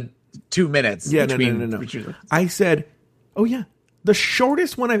stop for the 2 minutes. Yeah, no. I said, oh, yeah. The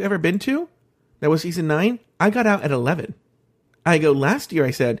shortest one I've ever been to, that was season 9, I got out at 11. I go, last year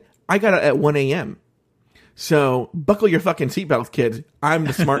I said, I got out at 1 a.m. So buckle your fucking seatbelts, kids. I'm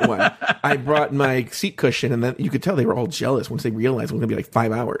the smart one. I brought my seat cushion, and then you could tell they were all jealous once they realized it was going to be like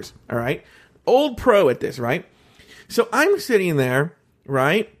 5 hours. All right? Old pro at this, right? So I'm sitting there,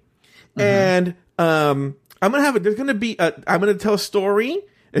 right? Mm-hmm. And I'm gonna tell a story.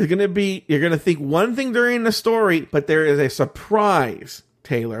 It's gonna be, you're gonna think one thing during the story, but there is a surprise,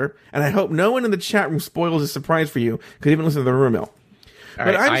 Taylor. And I hope no one in the chat room spoils the surprise for you, because even listen to the rumor mill. All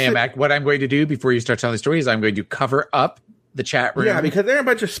right, what I'm going to do before you start telling the story is I'm going to cover up the chat room. Yeah, because there are a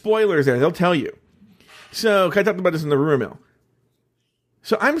bunch of spoilers there. They'll tell you. So, I talked about this in the rumor mill.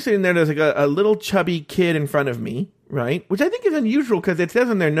 So I'm sitting there, there's like a little chubby kid in front of me, right? Which I think is unusual because it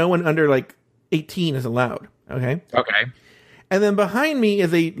says in there no one under like 18 is allowed, okay? Okay. And then behind me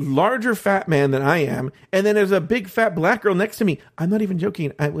is a larger fat man than I am, and then there's a big fat black girl next to me. I'm not even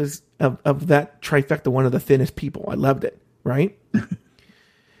joking. I was, of that trifecta, one of the thinnest people. I loved it, right?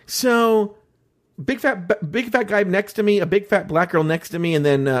 So, big fat guy next to me, a big fat black girl next to me, and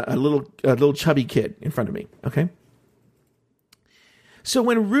then a little chubby kid in front of me, okay? So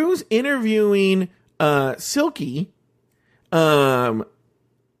when Rue's interviewing Silky, I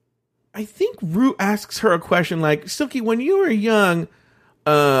think Rue asks her a question like, Silky, when you were young,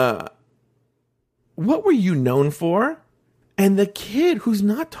 what were you known for? And the kid, who's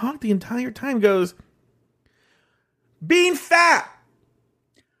not talked the entire time, goes, being fat.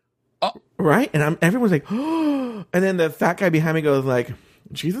 Oh. Right? And everyone's like, oh. And then the fat guy behind me goes like,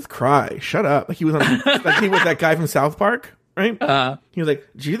 Jesus Christ, shut up. Like he was that guy from South Park. Right? He was like,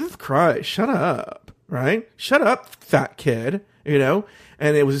 Jesus Christ, shut up. right? Shut up, fat kid, you know?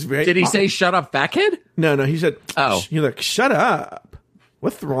 And it was very... Did he say, shut up, fat kid? No, he said, you're like, shut up.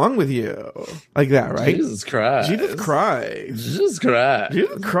 What's wrong with you? Like that, right? Jesus Christ. Jesus Christ. Jesus Christ.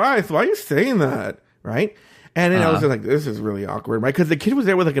 Jesus Christ, why are you saying that? Right? And then I was like, this is really awkward, right? Because the kid was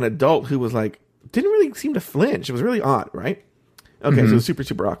there with like an adult who was like, didn't really seem to flinch. It was really odd, right? Okay, so it was super,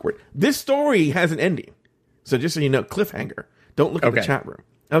 super awkward. This story has an ending. So just so you know, cliffhanger. Don't look at the chat room.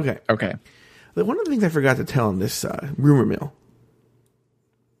 Okay. Okay. One of the things I forgot to tell in this rumor mill.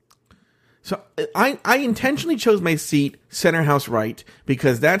 So I intentionally chose my seat center house right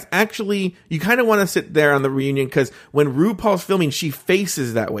because that's actually, you kind of want to sit there on the reunion because when RuPaul's filming, she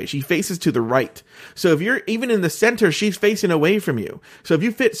faces that way. She faces to the right. So if you're even in the center, she's facing away from you. So if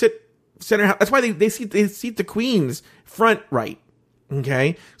you sit center house, that's why they seat the queens front right.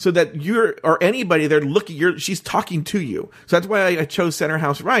 Okay. So that or anybody they're looking, she's talking to you. So that's why I chose center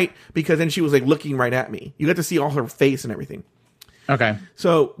house right because then she was like looking right at me. You got to see all her face and everything. Okay.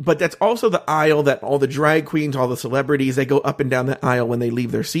 So, but that's also the aisle that all the drag queens, all the celebrities, they go up and down the aisle when they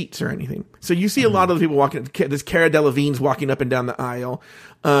leave their seats or anything. So you see a lot of the people walking, this Cara Delevingne's walking up and down the aisle.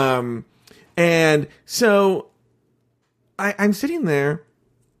 And so I'm sitting there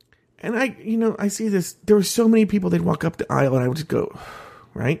and I see this, there were so many people, they'd walk up the aisle and I would just go,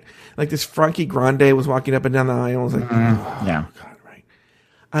 right? Like this Frankie Grande was walking up and down the aisle. I was like, yeah. God, right.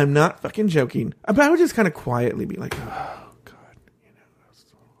 I'm not fucking joking. But I would just kind of quietly be like,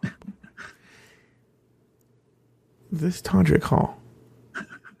 this Todrick Hall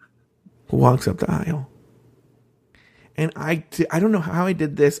walks up the aisle. And I don't know how I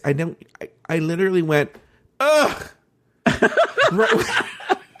did this. I literally went, ugh.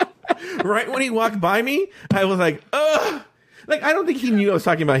 right when he walked by me, I was like, ugh. Like, I don't think he knew I was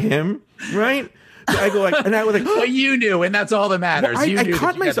talking about him, right? So I go like, and I was like, well, you knew, and that's all that matters. Well, I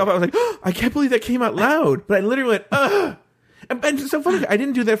caught myself. I was like, oh, I can't believe that came out loud. But I literally went, ugh. And it's so funny. I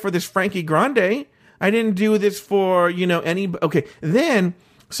didn't do that for this Frankie Grande. I didn't do this for, any... Okay, then...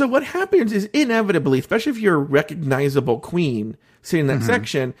 So what happens is inevitably, especially if you're a recognizable queen sitting in that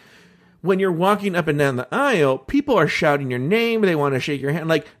section, when you're walking up and down the aisle, people are shouting your name. They want to shake your hand.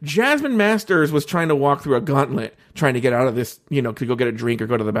 Like Jasmine Masters was trying to walk through a gauntlet, trying to get out of this, to go get a drink or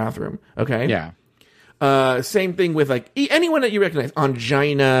go to the bathroom. Okay? Yeah. Same thing with like anyone that you recognize.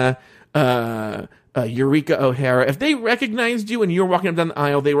 Angina, Eureka O'Hara, if they recognized you and you were walking up down the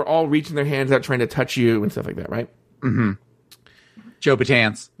aisle, they were all reaching their hands out trying to touch you and stuff like that, right? Mm-hmm. Joe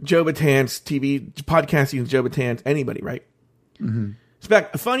Batance, TV, podcasting, Joe Batance, anybody, right? Mm-hmm. In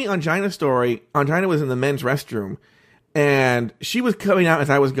fact, a funny Angina story, Angina was in the men's restroom, and she was coming out as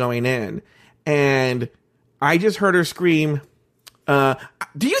I was going in, and I just heard her scream,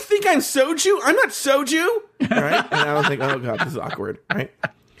 do you think I'm Soju? I'm not Soju! Right? And I was like, oh god, this is awkward, right?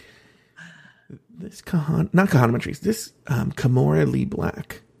 This not Kahana Montrese. This Kimora Lee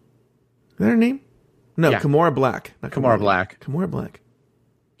Black. Is that her name? No, yeah. Kimora Black. Not Kimora Black. Kimora Black.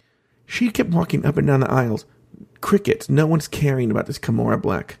 She kept walking up and down the aisles. Crickets. No one's caring about this Kimora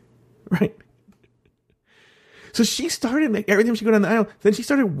Black. Right? So she started, like, every time she go down the aisle, then she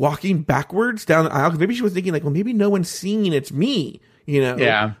started walking backwards down the aisle. Because maybe she was thinking, like, well, maybe no one's seeing it's me.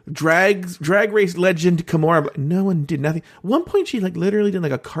 Yeah. Drag race legend Kimora Black. No one did nothing. At one point, she, like, literally did,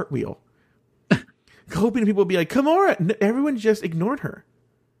 like, a cartwheel. Hoping people would be like, Kimora. Everyone just ignored her.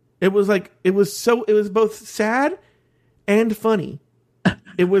 It was both sad and funny.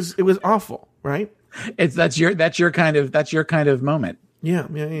 It was awful, right? That's your kind of moment. Yeah.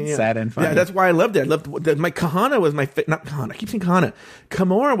 Sad and funny. Yeah, that's why I loved it. I loved my Kahana was my not Kahana. I keep saying Kahana.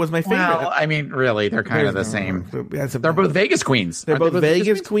 Kimora was my favorite. Well, I mean, really, they're kind of the same. They're both Vegas queens. They're both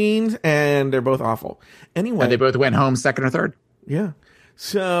Vegas queens, and they're both awful. Anyway, and they both went home second or third. Yeah.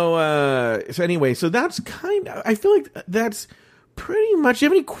 So anyway, so that's I feel like that's pretty much. Do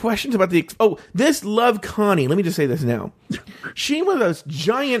you have any questions about this Love Connie? Let me just say this now. She was a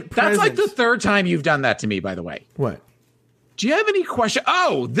giant presence. That's like the third time you've done that to me, by the way. What? Do you have any question?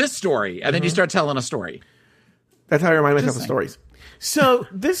 Oh, this story. And then you start telling a story. That's how I remind myself of stories. So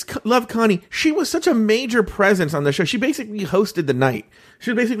this Love Connie, she was such a major presence on the show. She basically hosted the night.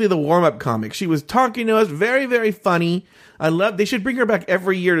 She was basically the warm-up comic. She was talking to us, very, very funny. They should bring her back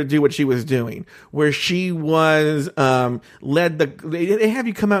every year to do what she was doing, where she was, they have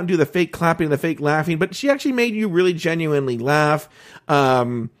you come out and do the fake clapping and the fake laughing, but she actually made you really genuinely laugh.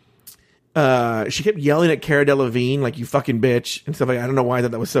 She kept yelling at Cara Delevingne, like, you fucking bitch, and stuff like that. I don't know why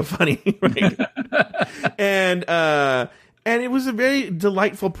that was so funny, right? And it was a very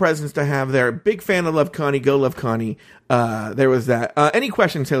delightful presence to have there. Big fan of Love Connie. Go Love Connie. There was that. Any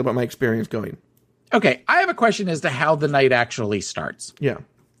questions, Taylor, about my experience going? Okay, I have a question as to how the night actually starts. Yeah.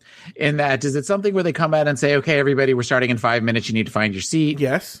 in that, is it something where they come out and say, okay, everybody, we're starting in 5 minutes. You need to find your seat.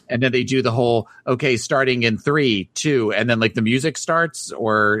 Yes. And then they do the whole, okay, starting in 3, 2, and then like the music starts?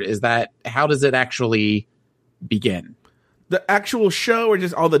 Or is that, how does it actually begin? The actual show or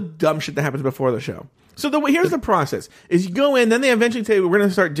just all the dumb shit that happens before the show? So here's the process. Is you go in, then they eventually say, we're going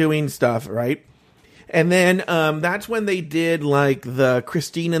to start doing stuff, right? And then that's when they did like the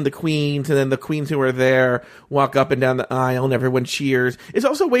Christine and the Queens, and then the Queens who were there walk up and down the aisle and everyone cheers. It's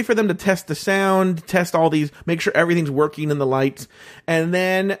also a way for them to test the sound, test all these, make sure everything's working in the lights. And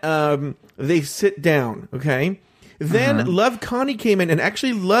then they sit down, okay? Then Love Connie came in, and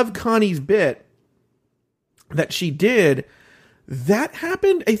actually Love Connie's bit that she did, that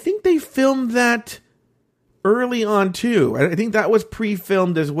happened, I think they filmed that early on too. I think that was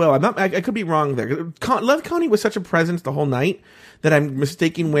pre-filmed as well. I could be wrong there. Love Connie was such a presence the whole night that I'm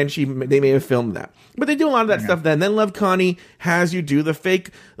mistaking when they may have filmed that. But they do a lot of that stuff then. Then Love Connie has you do the fake,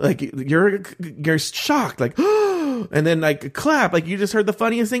 like you're shocked, like, and then like clap, like you just heard the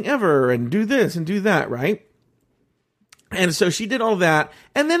funniest thing ever, and do this and do that, right? And so she did all that,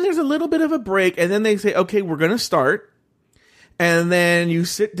 and then there's a little bit of a break, and then they say, okay, we're gonna start. And then you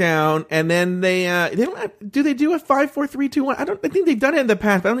sit down, and then they don't do they do a 5, 4, 3, 2, 1? I think they've done it in the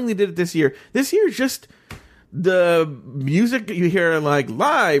past, but I don't think they did it this year. This year is just the music you hear like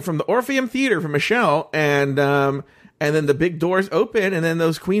live from the Orpheum Theater from Michelle, and then the big doors open, and then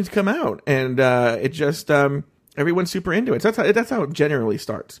those queens come out, and it just everyone's super into it. So that's how it generally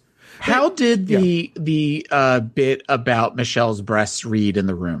starts. How did the bit about Michelle's breasts read in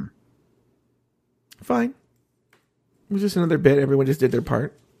the room? Fine. It was just another bit. Everyone just did their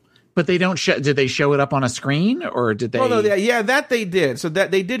part. But they don't show. Did they show it up on a screen, or did they? Oh no, that they did. So that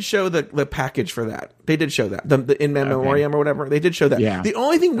they did show the package for that. They did show that the in memoriam or whatever. They did show that. Yeah. The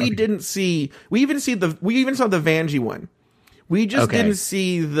only thing we didn't see, we even saw the Vanjie one. We just didn't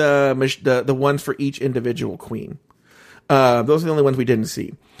see the ones for each individual queen. Those are the only ones we didn't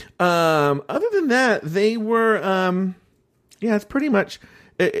see. Other than that, they were. It's pretty much.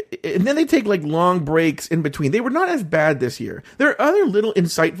 And then they take like long breaks in between. They were not as bad this year. There are other little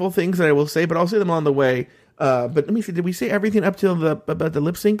insightful things that I will say, but I'll say them on the way. But let me see. Did we say everything up till about the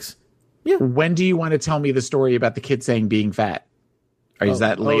lip syncs? Yeah. When do you want to tell me the story about the kid saying being fat? Is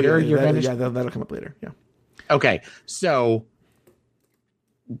that later? That'll come up later. Yeah. Okay. So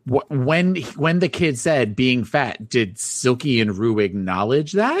when the kid said being fat, did Silky and Rue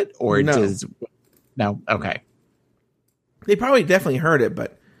acknowledge that, or no? Okay. They probably definitely heard it,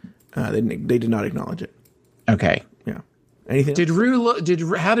 but they did not acknowledge it. Okay. Yeah. Anything? Did Rue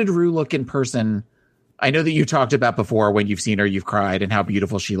how did Rue look in person? I know that you talked about before when you've seen her, you've cried, and how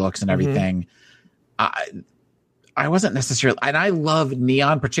beautiful she looks and everything. I wasn't necessarily, and I love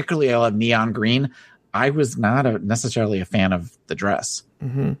neon, particularly I love neon green. I was not necessarily a fan of the dress.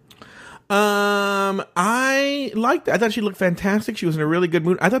 Mm-hmm. I liked it. I thought she looked fantastic. She was in a really good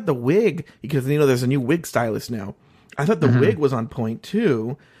mood. I thought the wig, because there's a new wig stylist now. I thought the wig was on point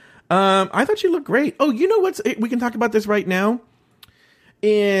too. I thought she looked great. Oh, you know what's? We can talk about this right now.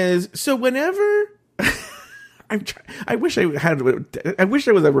 So whenever I wish I wish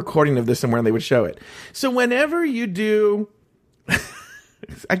there was a recording of this somewhere and they would show it. So whenever you do,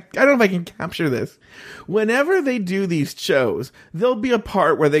 I don't know if I can capture this. Whenever they do these shows, there'll be a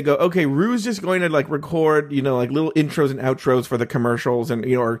part where they go, okay, Rue's just going to like record, like little intros and outros for the commercials, and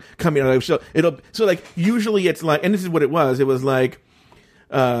or coming out of the show. So like usually it's like, and this is what it was. It was like,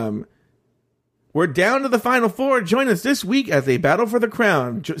 we're down to the final 4. Join us this week as they battle for the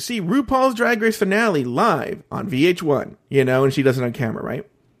crown. See RuPaul's Drag Race finale live on VH1. And she does it on camera, right?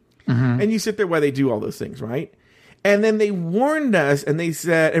 Mm-hmm. And you sit there while they do all those things, right? And then they warned us, and they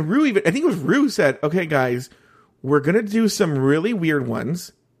said, and Rue I think it was Rue said, okay, guys, we're going to do some really weird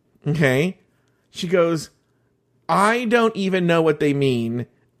ones. Okay. She goes, I don't even know what they mean,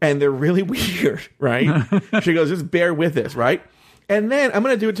 and they're really weird, right? She goes, just bear with us, right? And then I'm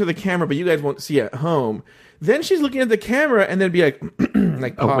going to do it to the camera, but you guys won't see it at home. Then she's looking at the camera and then be like,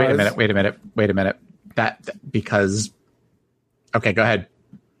 like, pause. Oh, wait a minute. Because, okay, go ahead.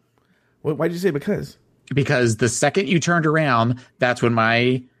 Why did you say because? Because the second you turned around, that's when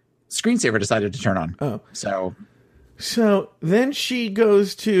my screensaver decided to turn on. Oh. So then she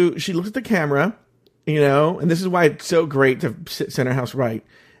looks at the camera, and this is why it's so great to sit center house right.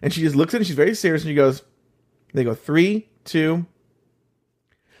 And she just looks at it, and she's very serious, and they go 3, 2,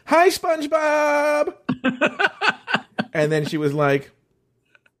 hi, SpongeBob! And then she was like,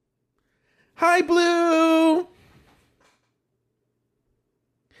 hi, Blue!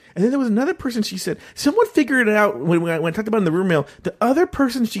 And then there was another person, she said, someone figured it out when I talked about it in the room mail. The other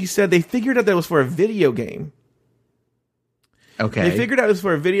person, she said, they figured out that it was for a video game. Okay. They figured out it was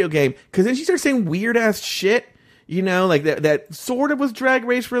for a video game because then she started saying weird ass shit, like that sort of was Drag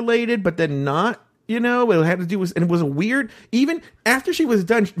Race related, but then not, it had to do with, and it was a weird, even after she was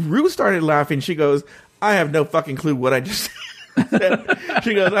done, Rue started laughing. She goes, I have no fucking clue what I just said.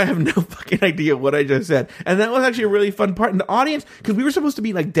 She goes, I have no fucking idea what I just said. And that was actually a really fun part. And the audience, because we were supposed to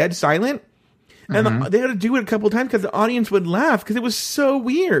be like dead silent, and they had to do it a couple of times because the audience would laugh because it was so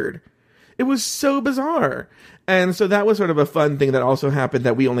weird. It was so bizarre. And so that was sort of a fun thing that also happened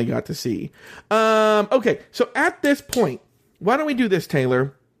that we only got to see. Okay, so at this point, why don't we do this,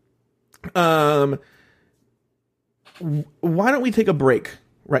 Taylor? Why don't we take a break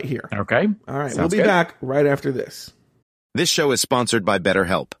right here? Okay. All right, Sounds we'll be good. back right after this. This show is sponsored by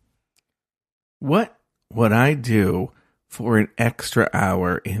BetterHelp. What would I do for an extra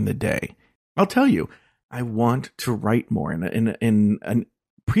hour in the day? I'll tell you, I want to write more. In a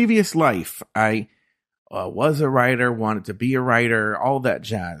previous life, I was a writer, wanted to be a writer, all that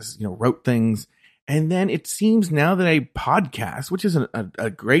jazz, wrote things. And then it seems now that I podcast, which is a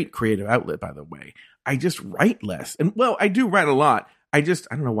great creative outlet, by the way, I just write less. And well, I do write a lot. I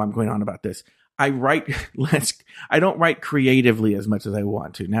don't know why I'm going on about this. I write less. I don't write creatively as much as I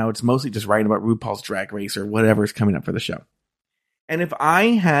want to. Now it's mostly just writing about RuPaul's Drag Race or whatever is coming up for the show. And if I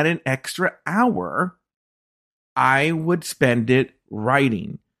had an extra hour, I would spend it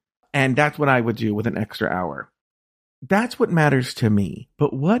writing. And that's what I would do with an extra hour. That's what matters to me.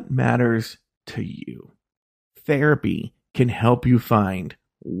 But what matters to you? Therapy can help you find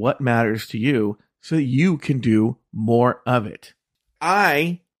what matters to you so that you can do more of it.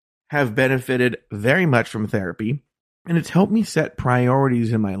 I have benefited very much from therapy, and it's helped me set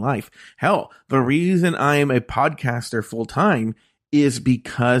priorities in my life. Hell, the reason I am a podcaster full time is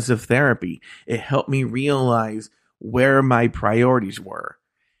because of therapy. It helped me realize where my priorities were.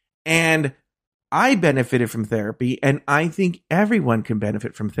 And I benefited from therapy, and I think everyone can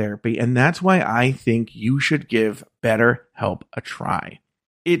benefit from therapy. And that's why I think you should give BetterHelp a try.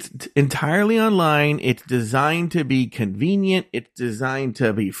 It's entirely online. It's designed to be convenient. It's designed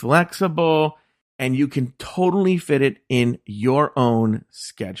to be flexible, and you can totally fit it in your own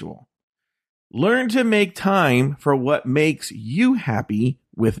schedule. Learn to make time for what makes you happy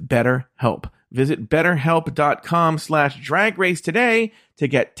with BetterHelp. Visit BetterHelp.com/Drag Race today to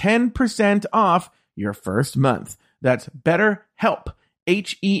get 10% off your first month. That's BetterHelp,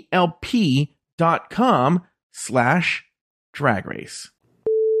 HELP.com/Drag Race.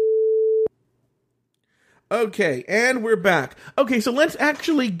 Okay, and we're back. Okay, so let's can I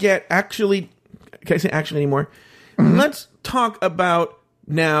say actually anymore? Mm-hmm. Let's talk about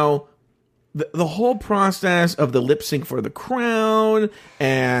now the whole process of the lip sync for the crown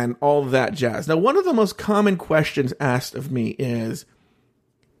and all that jazz. Now, one of the most common questions asked of me is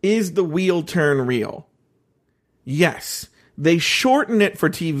the wheel turn real? Yes. They shorten it for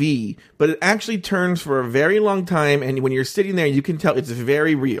TV, but it actually turns for a very long time, and when you're sitting there, you can tell it's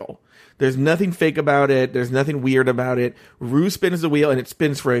very real. There's nothing fake about it. There's nothing weird about it. Rue spins the wheel, and it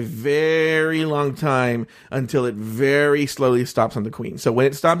spins for a very long time until it very slowly stops on the queen. So when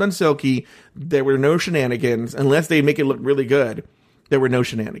it stopped on Silky, there were no shenanigans. Unless they make it look really good, there were no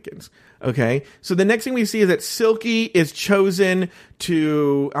shenanigans. Okay? So the next thing we see is that Silky is chosen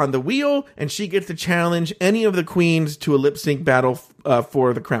on the wheel, and she gets to challenge any of the queens to a lip sync battle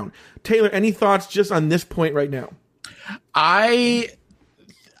for the crown. Taylor, any thoughts just on this point right now?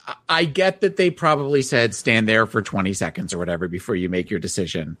 I get that they probably said stand there for 20 seconds or whatever before you make your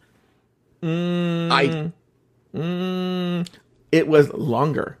decision. It was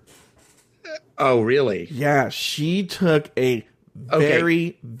longer. Oh, really? Yeah, she took a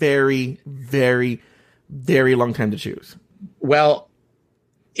very, very, very, very long time to choose. Well,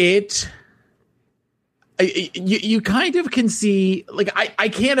 you kind of can see, like, I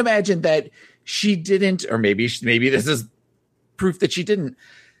can't imagine that she didn't, or maybe this is proof that she didn't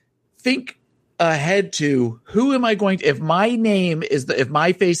think ahead to who am I going to, if my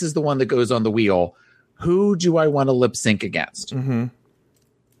face is the one that goes on the wheel, who do I want to lip sync against? Mm-hmm.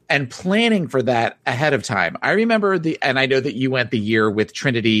 And planning for that ahead of time. I remember and I know that you went the year with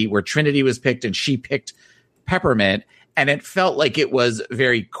Trinity where Trinity was picked and she picked Peppermint, and it felt like it was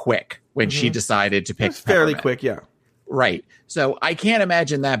very quick when she decided to pick Peppermint. Fairly quick, yeah. Right. So I can't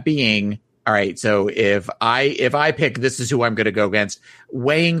imagine that being, all right, so if I pick this is who I'm going to go against,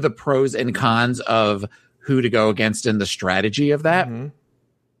 weighing the pros and cons of who to go against and the strategy of that. Mm-hmm.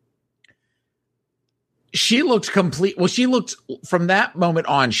 She looked from that moment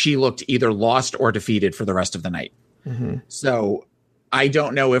on, she looked either lost or defeated for the rest of the night. Mm-hmm. So I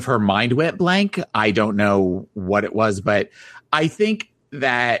don't know if her mind went blank. I don't know what it was, but I think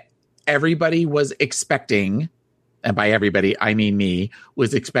that everybody was expecting and by everybody, I mean me,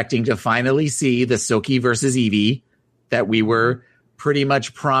 was expecting to finally see the Silky versus Evie that we were pretty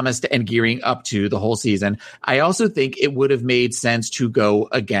much promised and gearing up to the whole season. I also think it would have made sense to go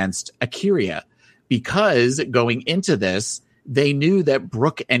against Akira, because going into this, they knew that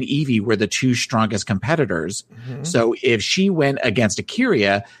Brooke and Evie were the two strongest competitors. Mm-hmm. So if she went against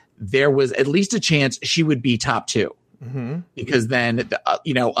Akira, there was at least a chance she would be top two. Mm-hmm. Because then,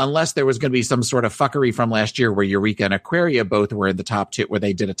 unless there was going to be some sort of fuckery from last year where Eureka and Aquaria both were in the top two, where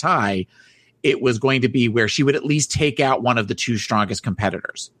they did a tie, it was going to be where she would at least take out one of the two strongest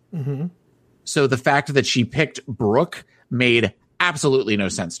competitors. Mm-hmm. So the fact that she picked Brooke made absolutely no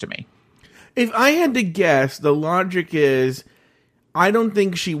sense to me. If I had to guess, the logic is, I don't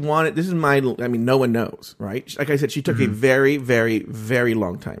think she wanted, no one knows, right? Like I said, she took a very, very, very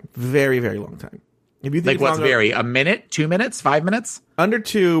long time. Very, very long time. If you think like what's a minute, 2 minutes, 5 minutes? Under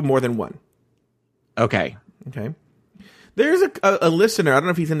 2, more than 1. Okay. There's a listener, I don't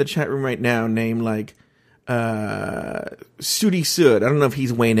know if he's in the chat room right now, named Sudi Sud. I don't know if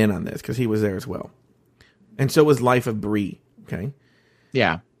he's weighing in on this because he was there as well. And so was Life of Bree. Okay.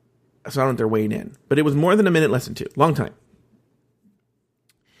 Yeah. So I don't know if they're weighing in. But it was more than a minute, less than 2. Long time.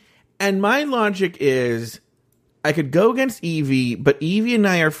 And my logic is, I could go against Evie, but Evie and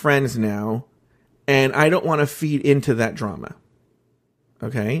I are friends now, and I don't want to feed into that drama.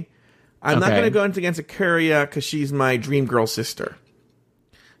 Okay? I'm not going to go against Aquaria because she's my dream girl sister.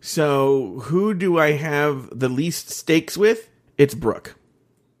 So who do I have the least stakes with? It's Brooke.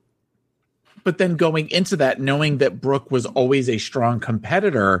 But then going into that, knowing that Brooke was always a strong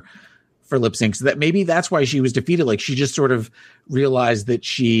competitor for lip sync, so that maybe that's why she was defeated. Like, she just sort of realized that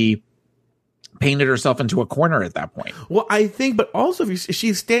she painted herself into a corner at that point. Well, I think, but also if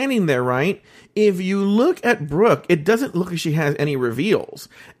she's standing there, right? If you look at Brooke, it doesn't look like she has any reveals.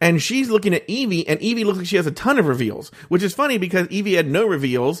 And she's looking at Evie, and Evie looks like she has a ton of reveals, which is funny because Evie had no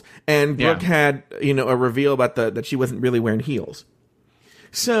reveals, and Brooke had, a reveal about that she wasn't really wearing heels.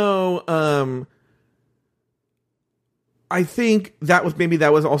 So, I think that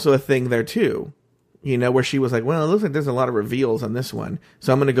was also a thing there too. Where she was like, well, it looks like there's a lot of reveals on this one,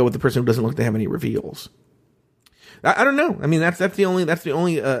 so I'm going to go with the person who doesn't look to have any reveals. I don't know. I mean, that's the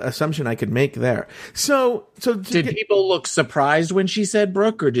only assumption I could make there. So did people look surprised when she said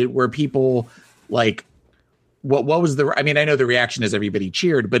Brooke, or were people like, what was the? I mean, I know the reaction is everybody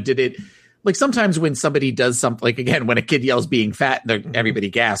cheered, but did it? Like, sometimes when somebody does something, like, again, when a kid yells being fat,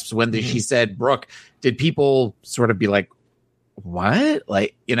 everybody gasps. When she said Brooke, did people sort of be like, what?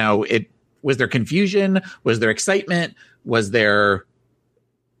 Like, was there confusion? Was there excitement? Was there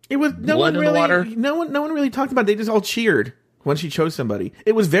blood in the water? No one really talked about it. They just all cheered when she chose somebody.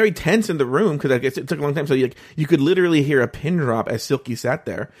 It was very tense in the room because I guess it took a long time. So you could literally hear a pin drop as Silky sat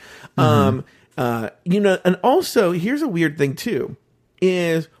there. And also here's a weird thing too,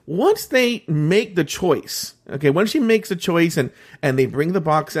 is once they make the choice, once she makes a choice and they bring the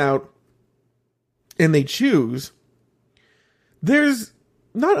box out and they choose, there's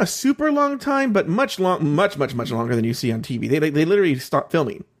not a super long time, but much longer than you see on TV. They literally stop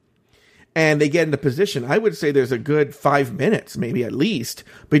filming and they get into position. I would say there's a good 5 minutes, maybe at least,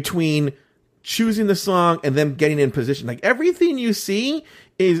 between choosing the song and them getting in position. Like, everything you see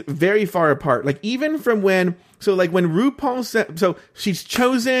is very far apart. Like, even from when RuPaul said, so she's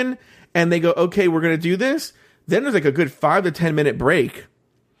chosen and they go, okay, we're going to do this. Then there's like a good 5 to 10 minute break.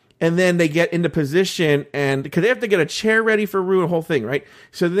 And then they get into position, and because they have to get a chair ready for Ru, the whole thing, right?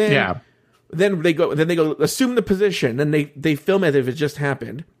 So then they go assume the position. Then they film as if it just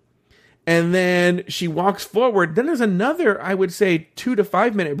happened, and then she walks forward. Then there's another, I would say, 2 to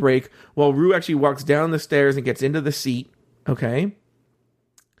 5 minute break while Ru actually walks down the stairs and gets into the seat. Okay,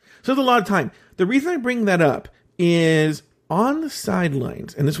 so there's a lot of time. The reason I bring that up is on the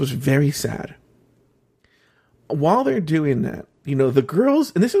sidelines, and this was very sad. While they're doing that, the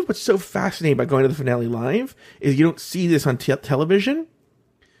girls, and this is what's so fascinating about going to the finale live, is you don't see this on television.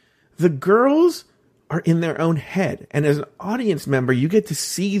 The girls are in their own head. And as an audience member, you get to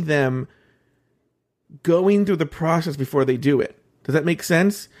see them going through the process before they do it. Does that make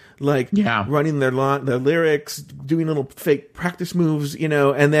sense? Like, running their lyrics, doing little fake practice moves,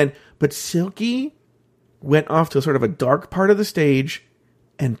 but Silky went off to sort of a dark part of the stage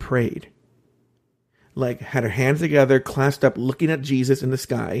and prayed. Like, had her hands together, clasped up, looking at Jesus in the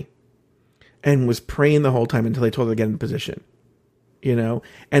sky, and was praying the whole time until they told her to get in position. And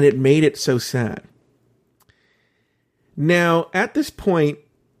it made it so sad. Now, at this point,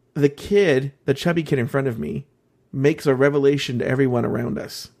 the chubby kid in front of me, makes a revelation to everyone around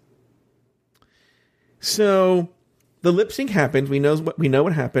us. So, the lip sync happens. We know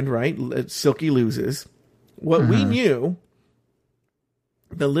what happened, right? Silky loses. what we knew,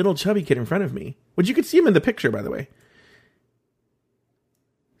 the little chubby kid in front of me, which you could see him in the picture, by the way,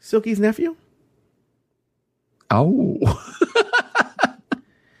 Silky's nephew. Oh.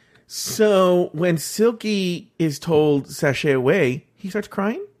 So when Silky is told sashay away, he starts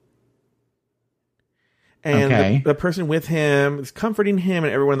crying. And the person with him is comforting him,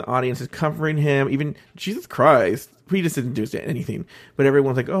 and everyone in the audience is comforting him. Even Jesus Christ, he just didn't do anything. But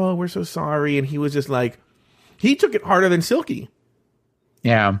everyone's like, oh, we're so sorry. And he was just like, he took it harder than Silky.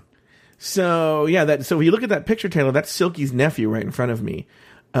 Yeah. So, so if you look at that picture, Taylor, that's Silky's nephew right in front of me.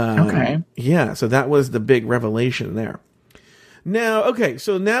 Yeah, so that was the big revelation there. Now,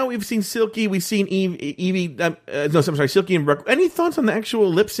 so now we've seen Silky, we've seen Evie, Silky and Brooke. Any thoughts on the actual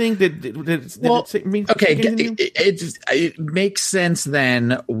lip sync? It makes sense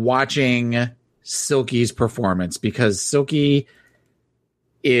then watching Silky's performance, because Silky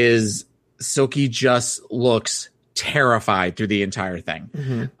just looks terrified through the entire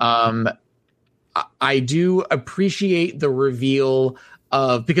thing. I do appreciate the reveal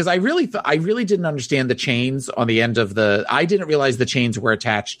of, because I really didn't understand the chains on the end of I didn't realize the chains were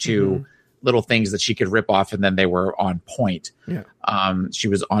attached to little things that she could rip off, and then they were on point. Yeah. She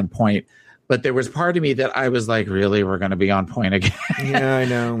was on point, but there was part of me that I was like, really, we're going to be on point again. Yeah, I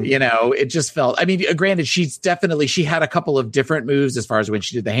know. It just felt, I mean, granted, she had a couple of different moves as far as when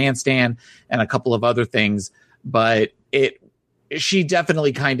she did the handstand and a couple of other things, but she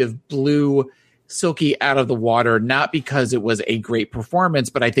definitely kind of blew Silky out of the water, not because it was a great performance,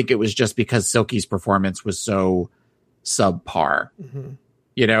 but I think it was just because Silky's performance was so subpar.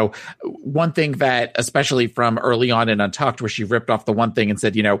 One thing that, especially from early on in Untucked, where she ripped off the one thing and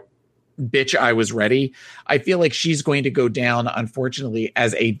said, bitch, I was ready. I feel like she's going to go down, unfortunately,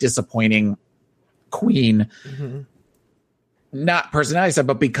 as a disappointing queen. Not personality,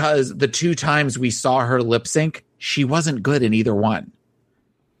 but because the two times we saw her lip sync, she wasn't good in either one.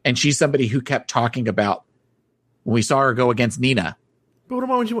 And she's somebody who kept talking about when we saw her go against Nina. But what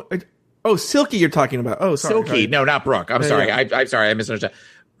about when Silky you're talking about. Oh, sorry. Silky. No, not Brooke. I'm sorry. Yeah. I'm sorry. I misunderstood.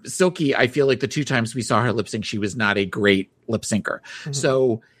 Silky, I feel like the two times we saw her lip sync, she was not a great lip syncer.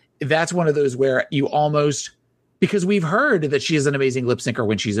 So that's one of those where you almost, because we've heard that she is an amazing lip syncer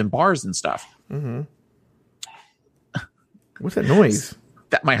when she's in bars and stuff. What's that noise?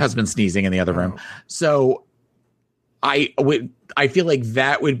 That my husband's sneezing in the other room. So I feel like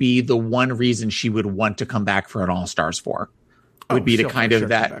that would be the one reason she would want to come back for an All Stars 4. Would be to kind of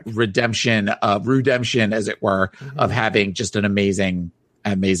that redemption, as it were, of having just an amazing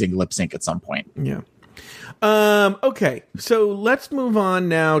lip sync at some point. Yeah. Okay, so let's move on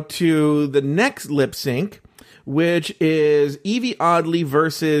now to the next lip sync, which is Evie Oddly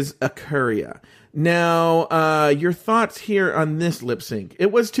versus Akuria. Now, your thoughts here on this lip sync?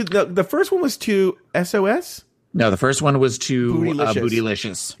 It was to the first one was to SOS. No, the first one was to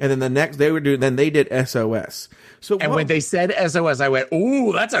Bootylicious. And then the next they did SOS. So when they said SOS, I went,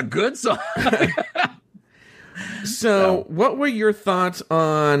 "Ooh, that's a good song." So what were your thoughts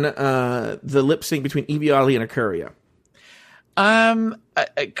on the lip sync between Evie Oddly and Akuria?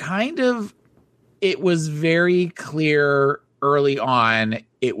 It was very clear early on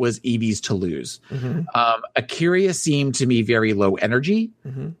it was Evie's to lose. Akuria seemed to me very low energy.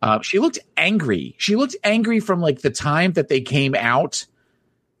 She looked angry. She looked angry from like the time that they came out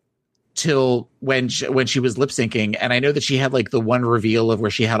till when she was lip syncing. And I know that she had like the one reveal of where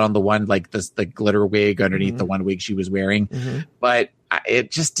she had on the one, like the glitter wig underneath the one wig she was wearing. But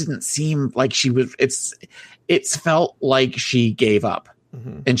it just didn't seem like she was, it's felt like she gave up.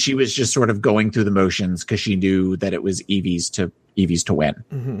 And she was just sort of going through the motions because she knew that it was Evie's to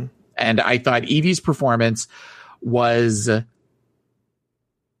win. And I thought Evie's performance was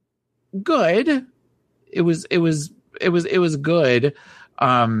good. It was good.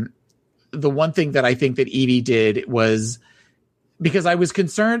 The one thing that I think that Evie did was, because I was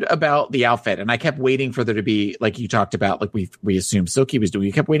concerned about the outfit and I kept waiting for there to be, like you talked about, like we assumed Silky was doing,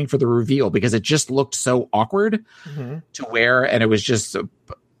 you kept waiting for the reveal because it just looked so awkward to wear. And it was just,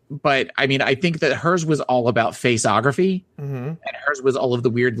 but I mean, I think that hers was all about faceography and hers was all of the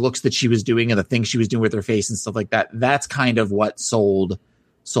weird looks that she was doing and the things she was doing with her face and stuff like that. That's kind of what sold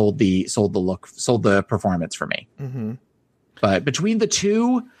the look, performance for me. But between the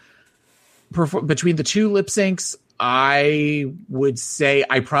two lip syncs, I would say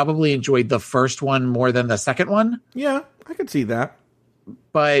I probably enjoyed the first one more than the second one. Yeah, I could see that.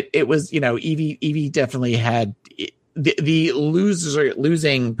 But it was, Evie definitely had the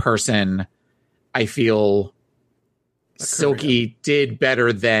losing person. I feel Akuria. Silky did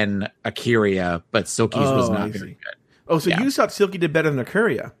better than Akuria, but Silky's was not very good. Oh, so you thought Silky did better than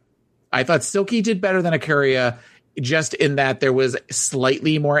Akuria? I thought Silky did better than Ikuria, just in that there was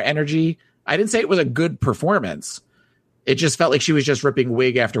slightly more energy. I didn't say it was a good performance. It just felt like she was just ripping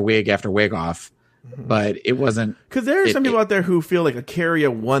wig after wig after wig off. But it wasn't. Because there are some people out there who feel like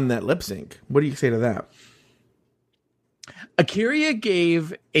Ikuria won that lip sync. What do you say to that? Ikuria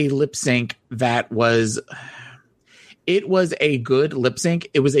gave a lip sync that was. It was a good lip sync.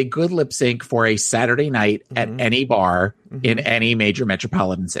 It was a good lip sync for a Saturday night at any bar in any major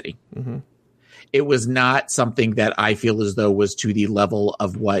metropolitan city. It was not something that I feel as though was to the level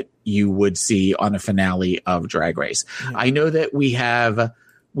of what you would see on a finale of Drag Race. I know that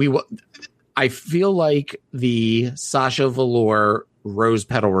I feel like the Sasha Velour rose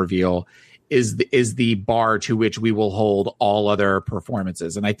petal reveal is the bar to which we will hold all other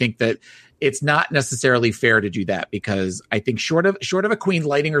performances. And I think that it's not necessarily fair to do that, because I think short of a queen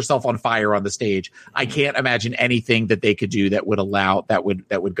lighting herself on fire on the stage, I can't imagine anything that they could do that would allow that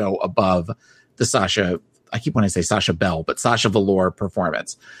would go above the Sasha. I keep wanting to say Sasha Bell, but Sasha Velour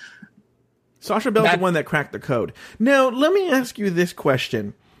performance. Sasha Bell's the one that cracked the code. Now, let me ask you this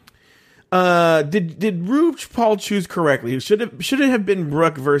question. Did RuPaul choose correctly? Should it have been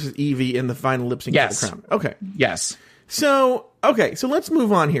Brooke versus Evie in the final lip sync of the crown? Okay. Yes. So let's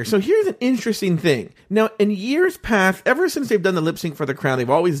move on here. So here's an interesting thing. Now, in years past, ever since they've done the lip sync for the crown, they've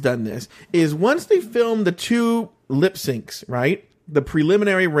always done this, is once they film the 2 lip syncs, right? The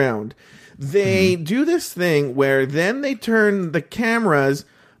preliminary round, they do this thing where then they turn the cameras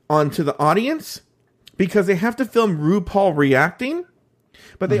onto the audience, because they have to film RuPaul reacting,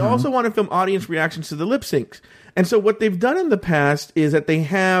 but they also want to film audience reactions to the lip syncs. And so what they've done in the past is that they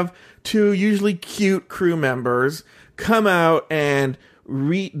have 2 usually cute crew members come out and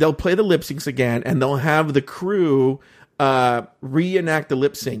they'll play the lip syncs again, and they'll have the crew reenact the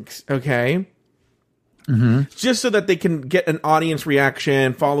lip syncs, okay? Just so that they can get an audience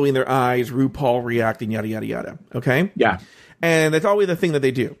reaction, following their eyes, RuPaul reacting, yada, yada, yada, okay? Yeah. And that's always the thing that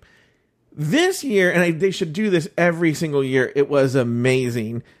they do. This year, and they should do this every single year, it was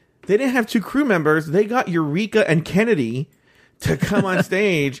amazing. They didn't have 2 crew members. They got Eureka and Kennedy to come on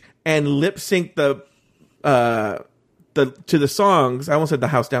stage and lip sync to the songs. I almost said the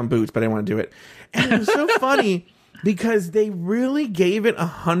House Down Boots, but I didn't want to do it. And it was so funny because they really gave it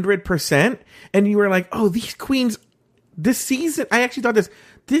 100%. And you were like, oh, these queens, this season, I actually thought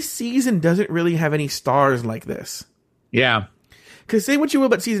this season doesn't really have any stars like this. Yeah. Because say what you will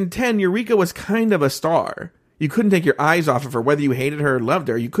about season 10, Eureka was kind of a star. You couldn't take your eyes off of her, whether you hated her or loved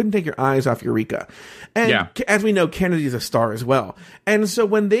her. You couldn't take your eyes off Eureka. And as we know, Kennedy's a star as well. And so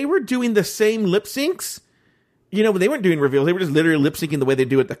when they were doing the same lip syncs, they weren't doing reveals. They were just literally lip syncing the way they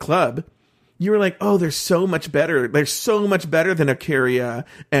do at the club. You were like, oh, they're so much better. They're so much better than Ikuria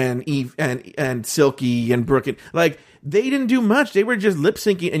and Eve and Silky and Brooke. Like, they didn't do much. They were just lip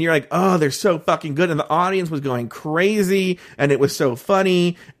syncing, and you're like, oh, they're so fucking good. And the audience was going crazy, and it was so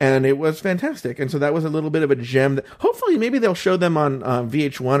funny, and it was fantastic. And so that was a little bit of a gem that hopefully maybe they'll show them on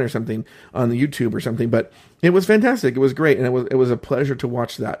VH1 or something, on the YouTube or something. But it was fantastic. It was great, and it was a pleasure to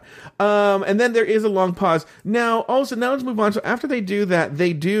watch that. And then there is a long pause. Now let's move on. So after they do that,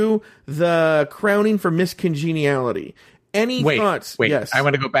 they do the crowning for Miss Congeniality. Any thoughts? Wait, yes. I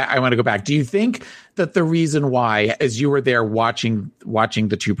want to go back. Do you think that the reason why, as you were there watching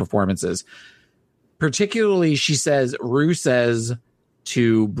the 2 performances, particularly Rue says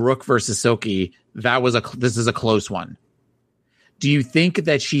to Brooke versus Silky, this is a close one. Do you think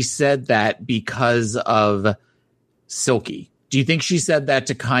that she said that because of Silky? Do you think she said that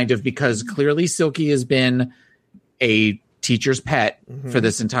to kind of, because clearly Silky has been a teacher's pet for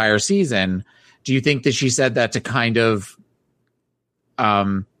this entire season? Do you think that she said that to kind of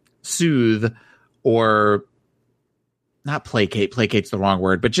soothe, or not placate? Placate's the wrong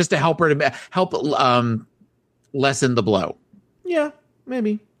word, but just to help her to help lessen the blow? Yeah,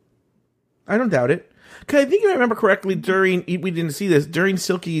 maybe. I don't doubt it. Because I think if I remember correctly, we didn't see this, during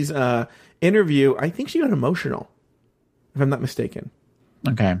Silky's interview, I think she got emotional, if I'm not mistaken.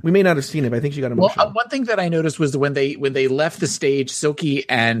 Okay. We may not have seen it, but I think she got emotional. Well, one thing that I noticed was when they left the stage, Silky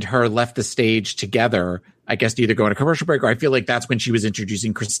and her left the stage together, I guess to either go on a commercial break, or I feel like that's when she was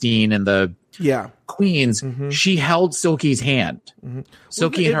introducing Christine and the queens. She held Silky's hand.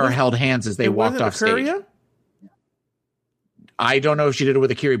 Silky and her held hands as they walked off stage. I don't know if she did it with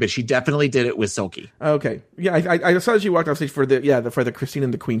Akiri, but she definitely did it with Silky. Okay. Yeah, I saw that she walked off stage for the Christine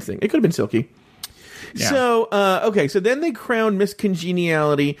and the Queen thing. It could have been Silky. Yeah. So, okay, so then they crown Miss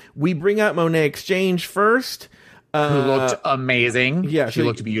Congeniality. We bring out Monet Exchange first. Who looked amazing. Yeah, she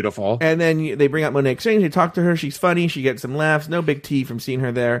looked beautiful. And then they bring out Monet Exchange. They talk to her. She's funny. She gets some laughs. No big tea from seeing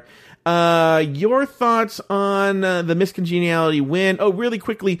her there. Your thoughts on the Miss Congeniality win? Oh, really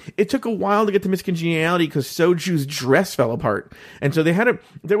quickly, it took a while to get to Miss Congeniality because Soju's dress fell apart, and so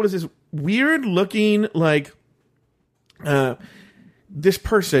there was this weird looking like this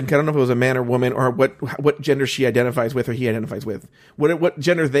person. I don't know if it was a man or woman or what gender she identifies with or he identifies with. What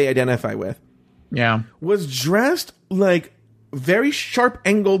gender they identify with. Yeah, was dressed like very sharp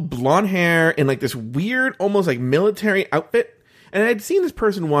angled blonde hair in like this weird, almost like military outfit. And I'd seen this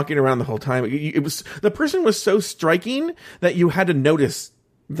person walking around the whole time. The person was so striking that you had to notice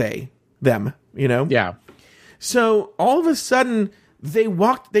them, you know? Yeah. So all of a sudden they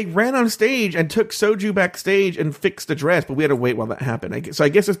ran on stage and took Soju backstage and fixed the dress, but we had to wait while that happened. So I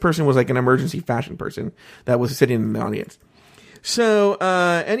guess this person was like an emergency fashion person that was sitting in the audience. So,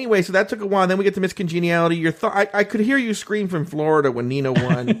 anyway, so that took a while. Then we get to Miss Congeniality. I could hear you scream from Florida when Nina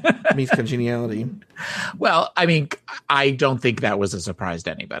won Miss Congeniality. Well, I mean, I don't think that was a surprise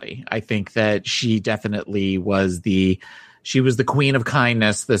to anybody. I think that she definitely was the queen of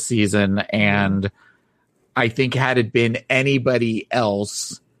kindness this season. And I think had it been anybody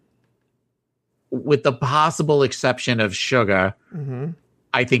else, with the possible exception of Suga,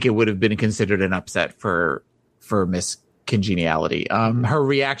 I think it would have been considered an upset for Miss Congeniality. Her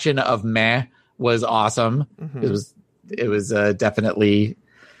reaction of meh was awesome. It was definitely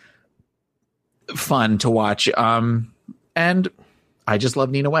fun to watch. And I just love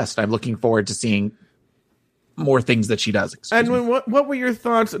Nina West. I'm looking forward to seeing more things that she does. What were your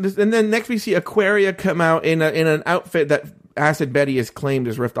thoughts? And then next we see Aquaria come out in an outfit that Acid Betty has claimed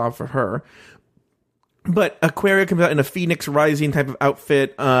is ripped off for her. But Aquaria comes out in a Phoenix Rising type of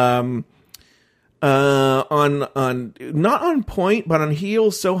outfit. On not on point, but on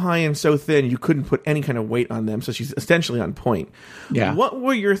heels so high and so thin you couldn't put any kind of weight on them. So she's essentially on point. Yeah. What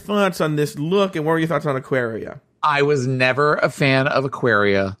were your thoughts on this look, and what were your thoughts on Aquaria? I was never a fan of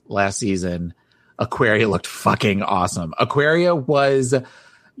Aquaria last season. Aquaria looked fucking awesome. Aquaria was,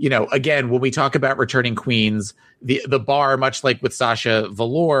 again, when we talk about returning queens, the bar, much like with Sasha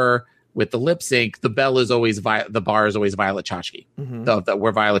Velour, with the lip sync, the bar is always Violet Chachki.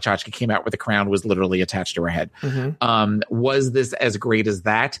 Where Violet Chachki came out with the crown was literally attached to her head. Was this as great as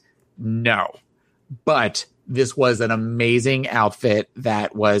that? No. But this was an amazing outfit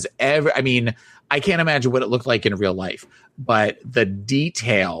that was I can't imagine what it looked like in real life, but the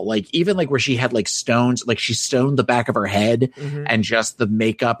detail, even where she had stones, she stoned the back of her head and just the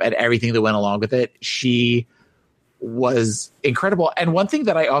makeup and everything that went along with it. She was incredible. And one thing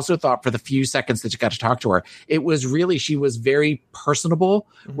that I also thought for the few seconds that you got to talk to her, she was very personable,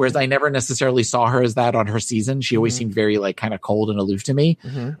 whereas I never necessarily saw her as that on her season. She always seemed very kind of cold and aloof to me.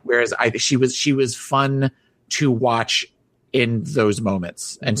 Whereas she was fun to watch in those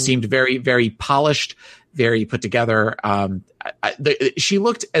moments and seemed very, very polished, very put together. She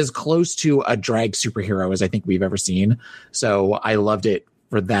looked as close to a drag superhero as I think we've ever seen. So I loved it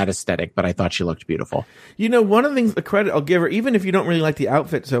for that aesthetic, but I thought she looked beautiful. One of the things, the credit I'll give her, even if you don't really like the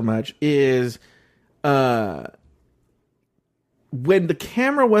outfit so much, is when the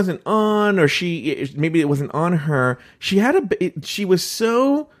camera wasn't on, or maybe it wasn't on her,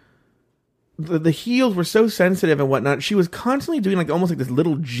 the heels were so sensitive and whatnot. She was constantly doing almost this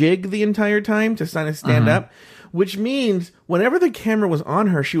little jig the entire time to kind of stand up, which means whenever the camera was on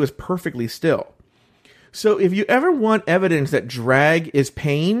her, she was perfectly still. So if you ever want evidence that drag is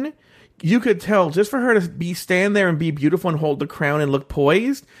pain, you could tell just for her to stand there and be beautiful and hold the crown and look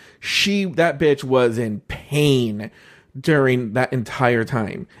poised, that bitch was in pain during that entire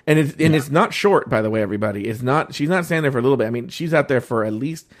time. And it's not short, by the way, everybody. She's not standing there for a little bit. She's out there for at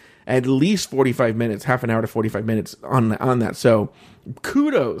least 45 minutes, half an hour to 45 minutes on that. So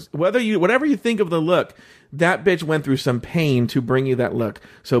kudos. Whatever you think of the look, that bitch went through some pain to bring you that look.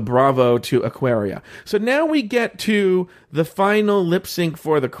 So bravo to Aquaria. So now we get to the final lip sync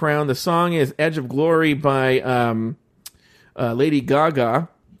for the crown. The song is Edge of Glory by Lady Gaga.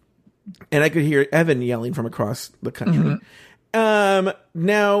 And I could hear Evan yelling from across the country.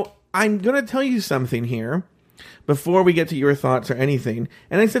 Now, I'm going to tell you something here before we get to your thoughts or anything.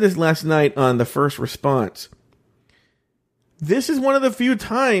 And I said this last night on the first response. This is one of the few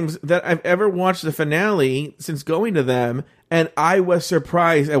times that I've ever watched the finale since going to them, and I was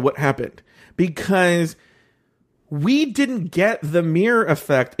surprised at what happened. Because we didn't get the mirror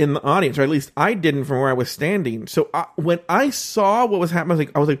effect in the audience, or at least I didn't from where I was standing. So when I saw what was happening,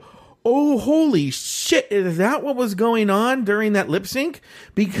 I was like, oh, holy shit, is that what was going on during that lip sync?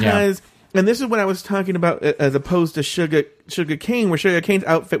 Because... Yeah. And this is what I was talking about as opposed to Sugar Cane, where Sugar Cane's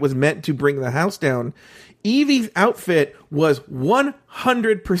outfit was meant to bring the house down. Evie's outfit was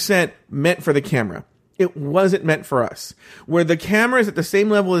 100% meant for the camera. It wasn't meant for us. Where the camera is at the same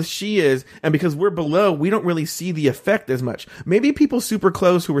level as she is, and because we're below, we don't really see the effect as much. Maybe people super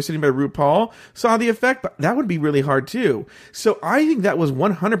close who were sitting by RuPaul saw the effect, but that would be really hard too. So I think that was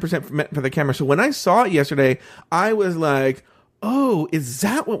 100% meant for the camera. So when I saw it yesterday, I was like, oh, is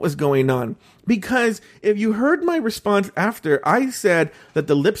that what was going on? Because if you heard my response after, I said that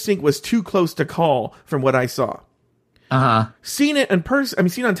the lip sync was too close to call from what I saw. Seen it in person,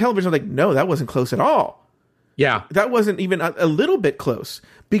 seen it on television, I'm like, no, that wasn't close at all. Yeah. That wasn't even a little bit close.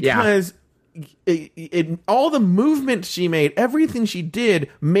 Because all the movements she made, everything she did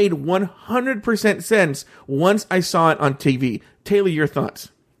made 100% sense once I saw it on TV. Taylor, your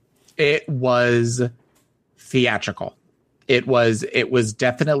thoughts? It was theatrical. It was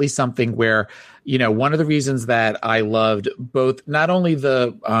definitely something where, one of the reasons that I loved both, not only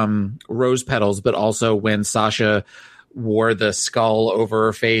the rose petals, but also when Sasha wore the skull over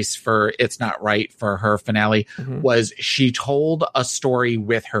her face for It's Not Right for her finale, was she told a story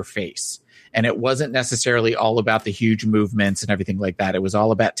with her face. And it wasn't necessarily all about the huge movements and everything like that. It was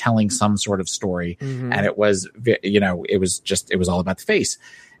all about telling some sort of story. And it was, it was all about the face.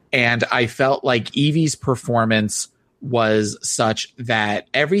 And I felt like Evie's performance was such that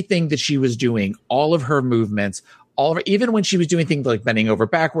everything that she was doing, all of her movements, even when she was doing things like bending over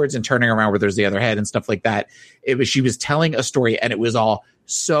backwards and turning around where there's the other head and stuff like that, she was telling a story, and it was all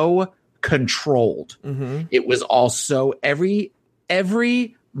so controlled. It was all so every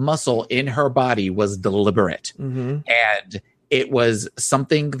muscle in her body was deliberate, and it was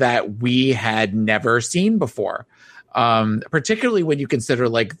something that we had never seen before. Particularly when you consider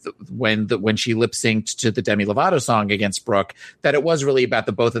when she lip synced to the Demi Lovato song against Brooke, that it was really about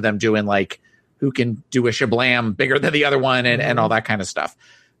the both of them doing who can do a shablam bigger than the other one and all that kind of stuff.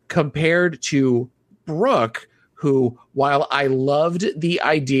 Compared to Brooke, who, while I loved the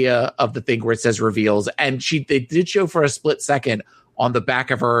idea of the thing where it says reveals, and they did show for a split second on the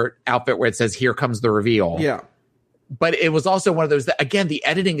back of her outfit where it says, "Here comes the reveal." Yeah. But it was also one of those that, again, the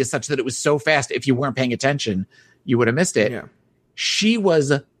editing is such that it was so fast. If you weren't paying attention, you would have missed it. Yeah. She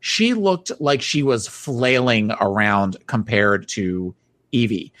looked like she was flailing around compared to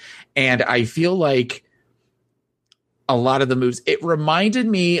Evie. And I feel like a lot of the moves, it reminded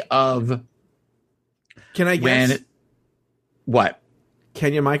me of. Can I guess? What?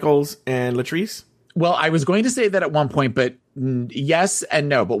 Kenya Michaels and Latrice? Well, I was going to say that at one point, but yes and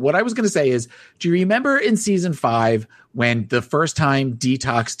no. But what I was going to say is, do you remember in season 5 when the first time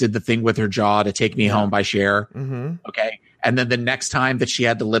Detox did the thing with her jaw to Take Me Home by Cher? Okay. And then the next time that she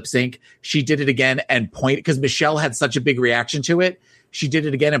had the lip sync, she did it again and pointed, because Michelle had such a big reaction to it. She did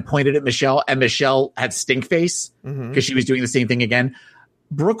it again and pointed at Michelle, and Michelle had stink face because she was doing the same thing again.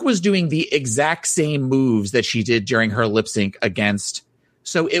 Brooke was doing the exact same moves that she did during her lip sync against.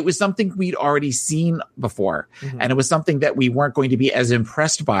 So it was something we'd already seen before. And it was something that we weren't going to be as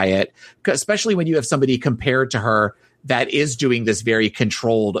impressed by it, especially when you have somebody compared to her that is doing this very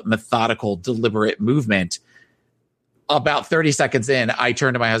controlled, methodical, deliberate movement. About 30 seconds in, I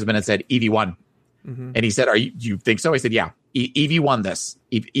turned to my husband and said, Evie won. And he said, you think so? I said, yeah, Evie won this.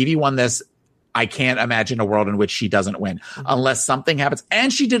 Evie won this. I can't imagine a world in which she doesn't win unless something happens.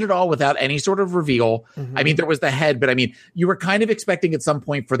 And she did it all without any sort of reveal. I mean, there was the head, but I mean, you were kind of expecting at some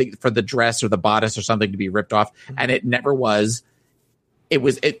point for the dress or the bodice or something to be ripped off, and it never was.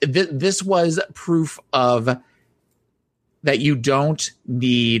 This was proof of that you don't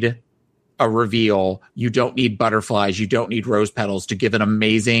need a reveal. You don't need butterflies. You don't need rose petals to give an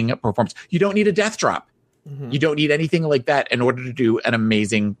amazing performance. You don't need a death drop. You don't need anything like that in order to do an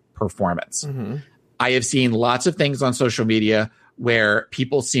amazing performance. I have seen lots of things on social media where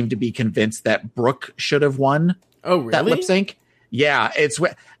people seem to be convinced that Brooke should have won. Oh, really? That lip sync. Yeah, it's a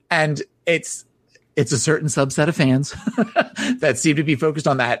certain subset of fans that seem to be focused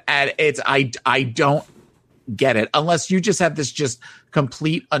on that, and I don't get it unless you just have this just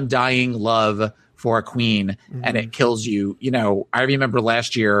complete undying love for a queen and it kills you. You know, I remember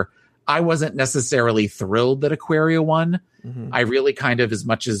last year I wasn't necessarily thrilled that Aquaria won. I really kind of, as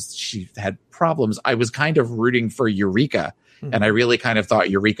much as she had problems, I was kind of rooting for Eureka, and I really kind of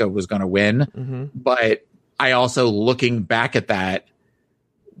thought Eureka was going to win. But I also, looking back at that,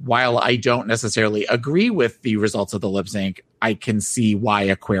 while I don't necessarily agree with the results of the lip sync, I can see why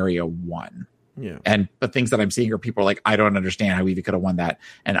Aquaria won. Yeah. And the things that I'm seeing are people are like, I don't understand how Evie could have won that,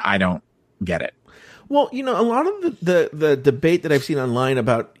 and I don't get it. Well, you know, a lot of the debate that I've seen online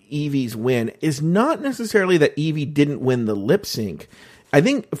about Evie's win is not necessarily that Evie didn't win the lip sync. I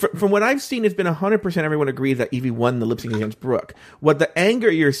think from what I've seen, it's been 100% everyone agrees that Evie won the lip sync against Brooke. What the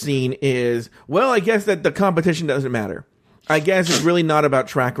anger you're seeing is, well, I guess that the competition doesn't matter. I guess it's really not about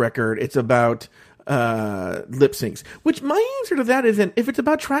track record. It's about lip syncs. Which my answer to that is, if it's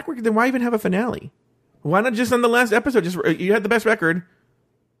about track record, then why even have a finale? Why not just on the last episode? Just you had the best record.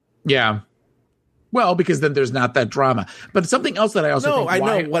 Yeah. Well, because then there's not that drama. But something else that I also think... No,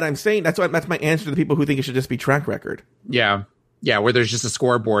 I know what I'm saying. That's my answer to the people who think it should just be track record. Yeah. Yeah, where there's just a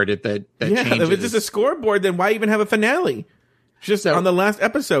scoreboard that changes. If it's just a scoreboard, then why even have a finale? Just on the last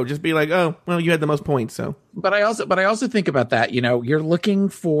episode, just be like, oh, well, you had the most points, so. But I also think about that, you're looking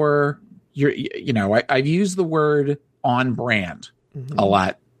for I've used the word on brand a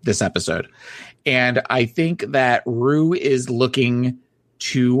lot this episode. And I think that Rue is looking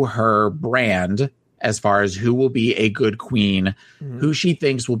to her brand as far as who will be a good queen, who she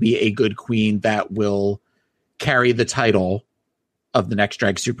thinks will be a good queen that will carry the title of the next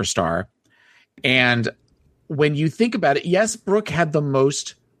drag superstar. And when you think about it, yes, Brooke had the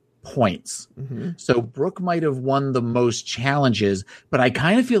most points. So Brooke might have won the most challenges, but I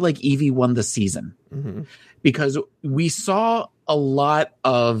kind of feel like Evie won the season because we saw a lot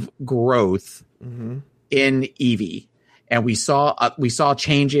of growth in Evie. And we saw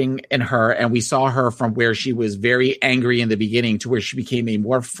changing in her, and we saw her from where she was very angry in the beginning to where she became a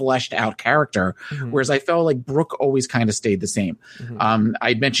more fleshed out character. Whereas I felt like Brooke always kind of stayed the same.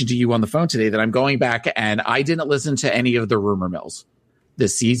 I mentioned to you on the phone today that I'm going back and I didn't listen to any of the rumor mills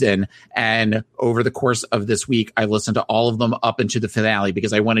this season. And over the course of this week, I listened to all of them up into the finale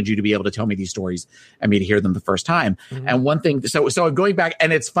because I wanted you to be able to tell me these stories and me to hear them the first time. And one thing, so I'm going back,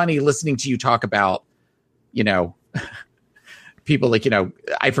 and it's funny listening to you talk about, people like,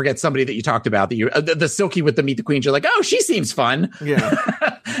 I forget somebody that you talked about, that the Silky with the Meet the Queens. You're like, oh, she seems fun. Yeah.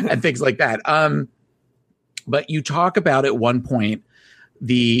 And things like that. But you talk about at one point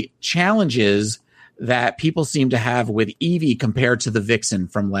the challenges that people seem to have with Evie compared to the Vixen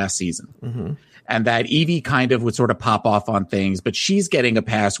from last season. And that Evie kind of would sort of pop off on things, but she's getting a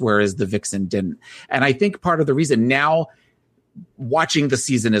pass, whereas the Vixen didn't. And I think part of the reason, now watching the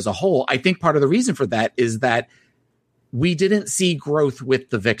season as a whole, I think part of the reason for that is that we didn't see growth with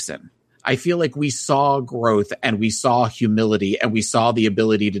the Vixen. I feel like we saw growth, and we saw humility, and we saw the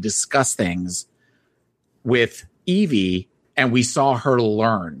ability to discuss things with Evie, and we saw her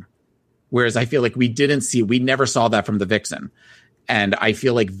learn. Whereas I feel like we never saw that from the Vixen. And I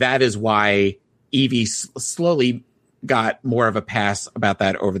feel like that is why Evie slowly got more of a pass about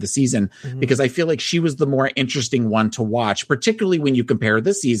that over the season, because I feel like she was the more interesting one to watch, particularly when you compare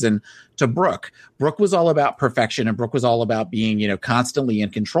this season to Brooke. Brooke was all about perfection, and Brooke was all about being, constantly in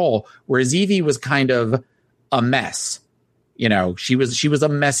control, whereas Evie was kind of a mess. She was a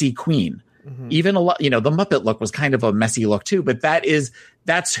messy queen. Even a lot, the Muppet look was kind of a messy look too, but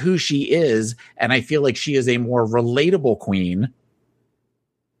that's who she is. And I feel like she is a more relatable queen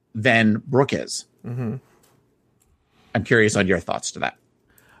than Brooke is. I'm curious on your thoughts to that.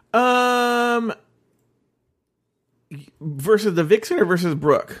 Versus the Vixen or versus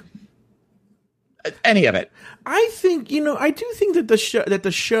Brooke? Any of it. I think, I do think that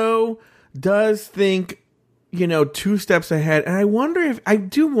the show does think, 2 steps ahead. And I wonder, and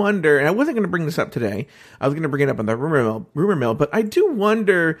I wasn't going to bring this up today. I was going to bring it up on the rumor mill, but I do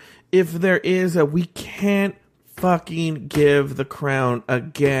wonder if there is we can't fucking give the crown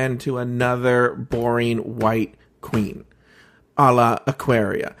again to another boring white queen, a la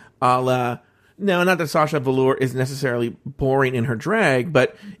Aquaria, a la... Now, not that Sasha Velour is necessarily boring in her drag,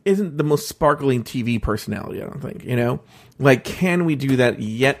 but isn't the most sparkling TV personality, I don't think, Like, can we do that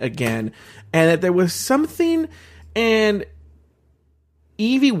yet again? And that there was something, and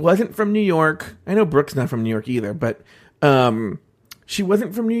Evie wasn't from New York. I know Brooke's not from New York either, but she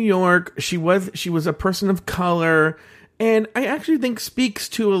wasn't from New York. She was a person of color, and I actually think speaks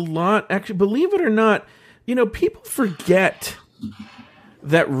to a lot. Actually, believe it or not, people forget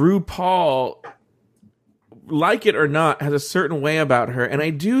that RuPaul, like it or not, has a certain way about her. And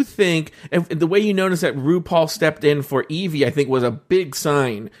I do think, and the way you notice that RuPaul stepped in for Evie, I think was a big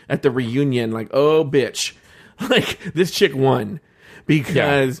sign at the reunion. Like, oh, bitch. Like, this chick won.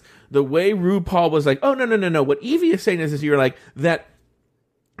 Because the way RuPaul was like, oh, no. What Evie is saying is you're like, that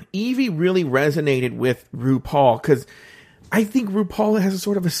Evie really resonated with RuPaul. Because I think RuPaul has a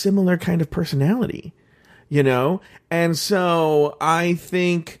sort of a similar kind of personality. And so I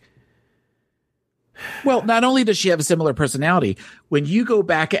think... Well, not only does she have a similar personality, when you go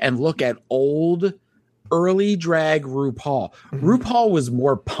back and look at early drag RuPaul was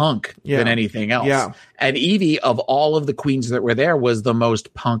more punk than anything else. Yeah. And Evie, of all of the queens that were there, was the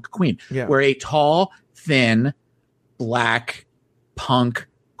most punk queen. Yeah. Where a tall, thin, black punk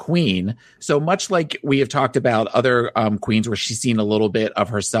queen. So much like we have talked about other queens where she's seen a little bit of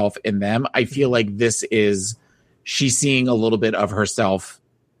herself in them, I feel like she's seeing a little bit of herself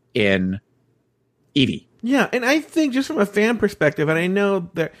in Evie. Yeah, and I think just from a fan perspective, and I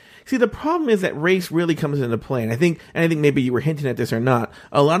know that, see, the problem is that race really comes into play, and I think maybe you were hinting at this or not.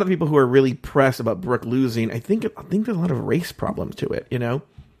 A lot of the people who are really pressed about Brooke losing, I think there's a lot of race problems to it, you know?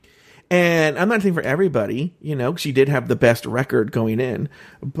 And I'm not saying for everybody, you know, she did have the best record going in,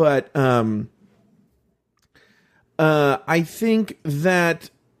 but I think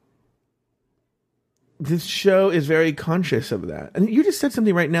that this show is very conscious of that. And you just said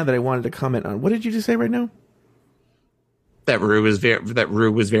something right now that I wanted to comment on. What did you just say right now? That Rue was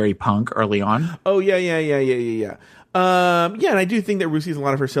very punk early on. Oh, yeah. Yeah, and I do think that Rue sees a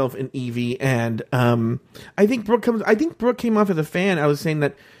lot of herself in Evie, and I think Brooke came off as a fan. I was saying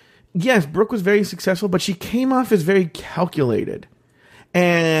that, yes, Brooke was very successful, but she came off as very calculated.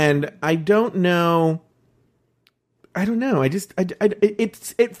 And I don't know. It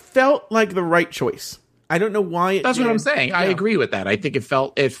felt like the right choice. I don't know why. That's what I'm saying. Yeah. I agree with that. I think it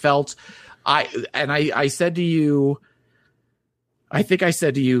felt, I said to you, I think I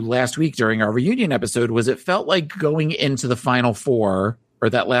said to you last week during our reunion episode, it felt like going into the final four, or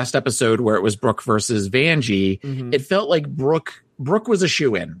that last episode where it was Brooke versus Vanjie, it felt like Brooke was a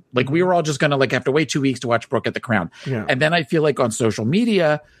shoo-in. Like we were all just going to have to wait 2 weeks to watch Brooke at the Crown. Yeah. And then I feel like on social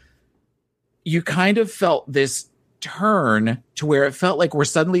media, you kind of felt this turn to where it felt like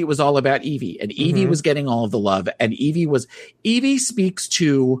it was all about Evie, and Evie was getting all of the love, and Evie speaks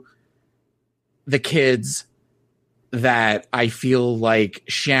to the kids that I feel like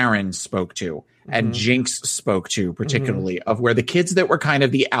Sharon spoke to and Jinx spoke to, particularly of where the kids that were kind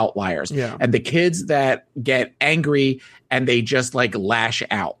of the outliers and the kids that get angry and they just lash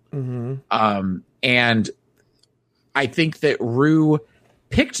out. And I think that Rue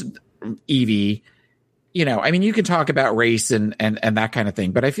picked Evie. You know, I mean, you can talk about race and that kind of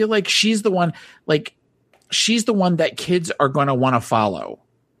thing, but I feel like she's the one that kids are going to want to follow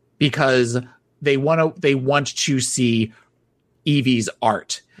because they want to see Evie's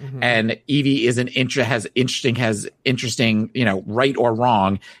art. And Evie is has interesting, you know, right or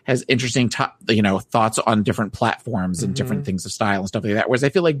wrong, has interesting, thoughts on different platforms and different things of style and stuff like that. Whereas I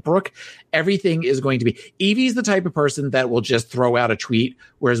feel like Brooke, everything is going to be, Evie's the type of person that will just throw out a tweet.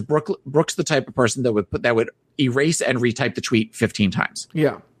 Whereas Brooke's the type of person that would erase and retype the tweet 15 times.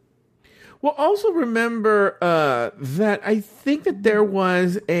 Yeah. Well, also remember that I think that there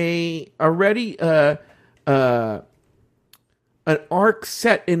was already an arc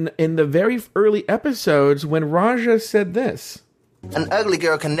set in the very early episodes when Raja said this: "An ugly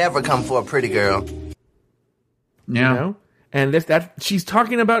girl can never come for a pretty girl." Yeah, you know? And that she's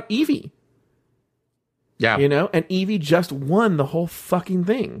talking about Evie. Yeah, you know, and Evie just won the whole fucking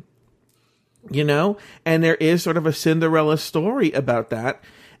thing. You know, and there is sort of a Cinderella story about that.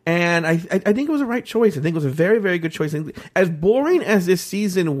 And I think it was the right choice. I think it was a very, very good choice. As boring as this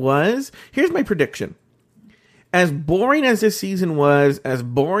season was, here's my prediction. As boring as this season was, as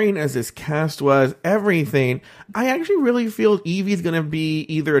boring as this cast was, everything, I actually really feel Evie's going to be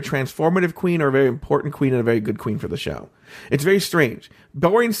either a transformative queen or a very important queen and a very good queen for the show. It's very strange.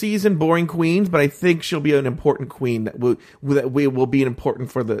 Boring season, boring queens, but I think she'll be an important queen that will be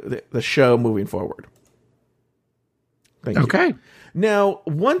important for the show moving forward. Thank you. Okay. Now,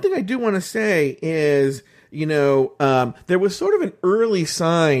 one thing I do want to say is, you know, there was sort of an early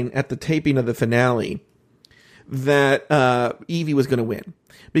sign at the taping of the finale that Evie was going to win.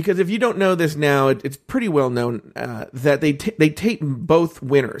 Because if you don't know this now, it's pretty well known that they tape both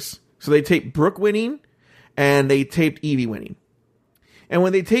winners. So they tape Brooke winning and they taped Evie winning. And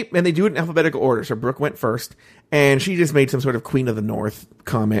when they tape, and they do it in alphabetical order. So Brooke went first and she just made some sort of Queen of the North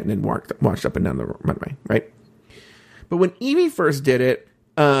comment and then marched up and down the runway, right? But when Evie first did it,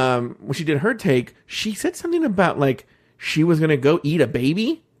 when she did her take, she said something about she was going to go eat a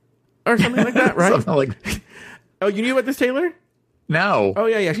baby or something like that, right? Something like. Oh, you knew about this, Taylor? No. Oh,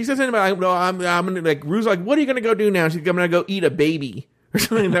 yeah. She said something about, I'm going to, Rue's like, what are you going to go do now? She's going to go eat a baby or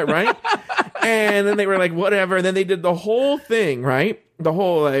something like that, right? And then they were like, whatever. And then they did the whole thing, right? The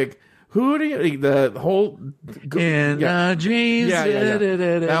whole, who do you, the whole. In dreams. Yeah.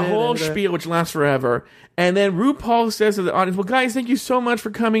 That whole spiel, which lasts forever. And then RuPaul says to the audience, well, guys, thank you so much for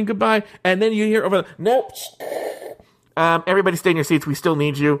coming. Goodbye. And then you hear over, nope. Everybody stay in your seats. We still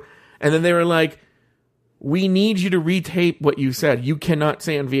need you. And then they were like, we need you to retape what you said. You cannot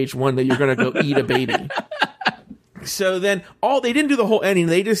say on VH1 that you're going to go eat a baby. So then they didn't do the whole ending.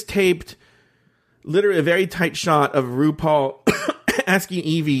 They just taped literally a very tight shot of RuPaul asking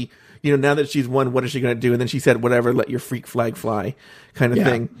Evie, now that she's won, what is she going to do? And then she said, whatever, let your freak flag fly kind of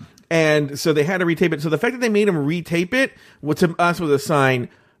thing. And so they had to retape it. So the fact that they made him retape it, to us was a sign,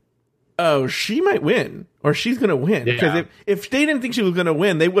 oh, she might win, or she's going to win. Because if they didn't think she was going to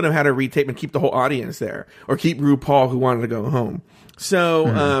win, they would have had her retape and keep the whole audience there, or keep RuPaul, who wanted to go home.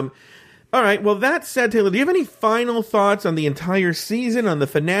 So, all right. Well, that said, Taylor, do you have any final thoughts on the entire season, on the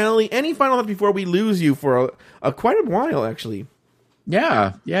finale? Any final thoughts before we lose you for quite a while, actually?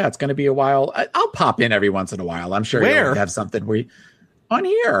 Yeah, it's going to be a while. I'll pop in every once in a while. I'm sure you'll have something where on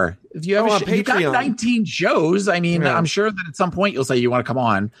here. If you have you got 19 shows, I mean, I'm sure that at some point you'll say you want to come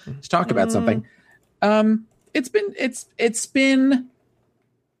on to talk about something. It's been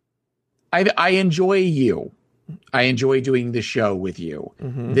I enjoy you. I enjoy doing the show with you.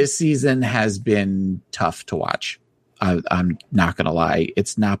 This season has been tough to watch. I'm not going to lie.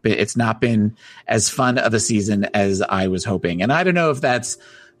 It's not been as fun of a season as I was hoping. And I don't know if that's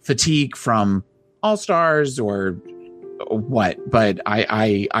fatigue from All Stars or what, but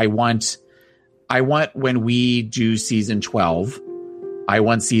I want when we do season 12, I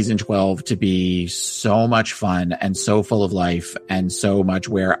want season 12 to be so much fun and so full of life and so much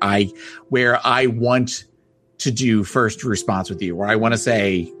where I want to do first response with you, where I want to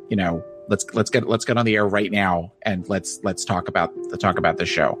say, let's get on the air right now and let's talk about the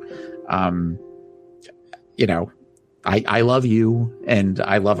show. I love you and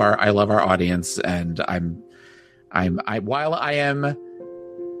I love our audience, and while I am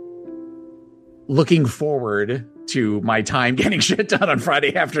looking forward to my time getting shit done on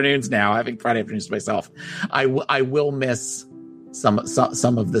Friday afternoons now, having Friday afternoons to myself, I will miss some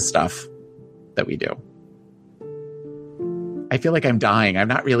of the stuff that we do. I feel like I'm dying. I'm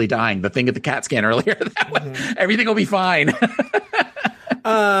not really dying. The thing at the CAT scan earlier, everything will be fine.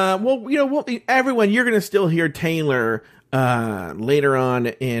 Well, everyone, you're going to still hear Taylor later on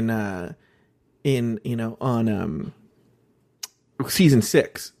on season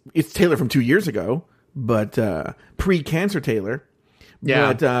 6. It's Taylor from 2 years ago, but pre-cancer Taylor.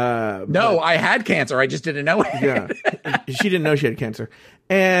 Yeah. But I had cancer. I just didn't know it. Yeah. She didn't know she had cancer.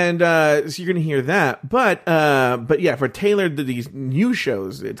 And so you're going to hear that. But yeah, for Taylor, these new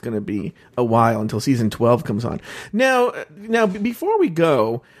shows, it's going to be a while until season 12 comes on. Now, before we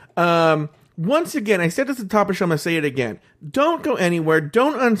go, once again, I said this at the top of the show, I'm going to say it again. Don't go anywhere.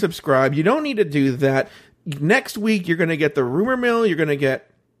 Don't unsubscribe. You don't need to do that. Next week, you're going to get the Rumor Mill. You're going to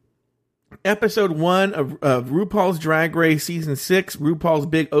get episode 1 of RuPaul's Drag Race season 6, RuPaul's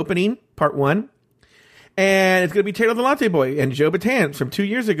Big Opening, part 1. And it's going to be Taylor the Latte Boy and Joe Batanz from 2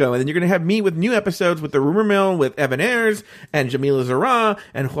 years ago. And then you're going to have me with new episodes with the Rumor Mill, with Evan Ayers and Jamila Zara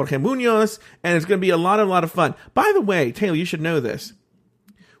and Jorge Munoz. And it's going to be a lot of fun. By the way, Taylor, you should know this.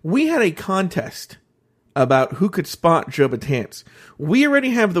 We had a contest about who could spot Joe Batanz. We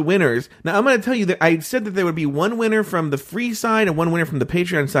already have the winners. Now, I'm going to tell you that I said that there would be one winner from the free side and one winner from the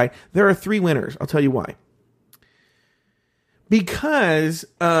Patreon side. There are 3 winners. I'll tell you why. Because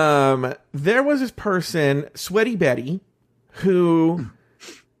there was this person, Sweaty Betty, who...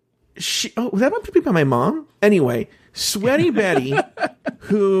 was that meant to be by my mom? Anyway, Sweaty Betty,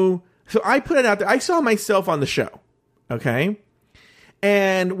 who... So I put it out there. I saw myself on the show. Okay?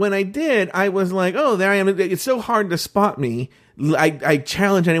 And when I did, I was like, oh, there I am. It's so hard to spot me. I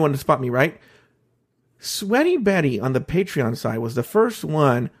challenge anyone to spot me, right? Sweaty Betty on the Patreon side was the first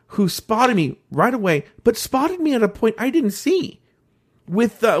one who spotted me right away, but spotted me at a point I didn't see.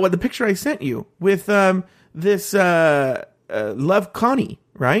 With the picture I sent you, with this Love Connie,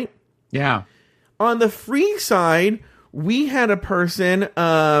 right? Yeah. On the free side, we had a person,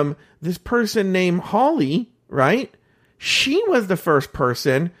 this person named Holly, right? She was the first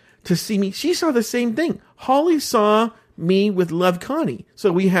person to see me. She saw the same thing. Holly saw me with Love Connie.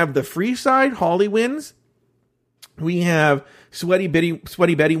 So we have the free side, Holly wins. We have Sweaty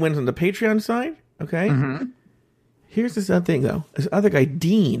Betty wins on the Patreon side. Okay. Mm-hmm. Here's this other thing, though. This other guy,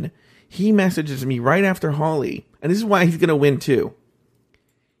 Dean, he messages me right after Holly. And this is why he's going to win, too.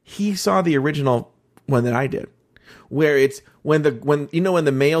 He saw the original one that I did. Where it's when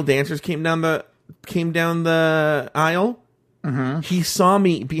the male dancers came down the aisle. Mm-hmm. He saw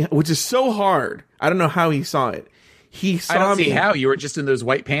me, which is so hard. I don't know how he saw it. He saw me. I don't see how. You were just in those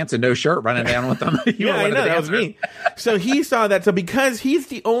white pants and no shirt running down with them. Yeah, I know. That was me. So he saw that. So because he's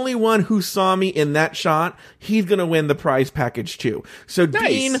the only one who saw me in that shot, he's going to win the prize package too. So nice.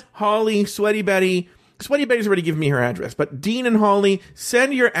 Dean, Holly, Sweaty Betty, Sweaty Betty's already given me her address, but Dean and Holly,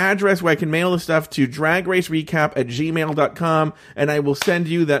 send your address where I can mail the stuff to dragracerecap@gmail.com, and I will send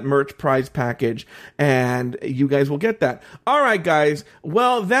you that merch prize package, and you guys will get that. All right, guys.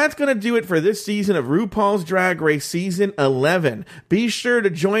 Well, that's going to do it for this season of RuPaul's Drag Race Season 11. Be sure to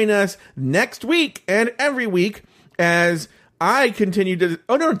join us next week and every week as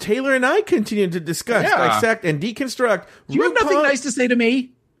Taylor and I continue to discuss, dissect, and deconstruct. Do you have nothing nice to say to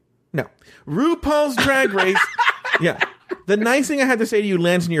me? No. RuPaul's Drag Race. Yeah. The nice thing I had to say to you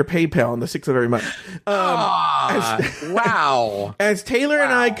lands in your PayPal on the 6th of every month. Wow. As Taylor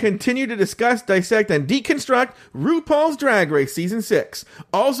and I continue to discuss, dissect, and deconstruct RuPaul's Drag Race Season 6.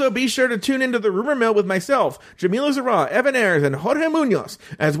 Also, be sure to tune into the Rumor Mill with myself, Jamila Zara, Evan Ayers, and Jorge Munoz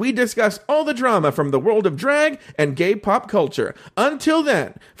as we discuss all the drama from the world of drag and gay pop culture. Until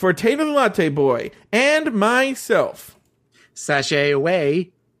then, for Taylor the Latte Boy and myself, sashay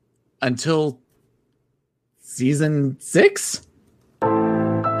away until Season 6?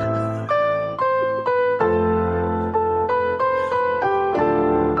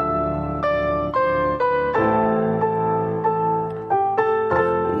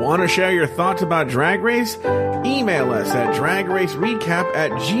 Want to share your thoughts about Drag Race? Email us at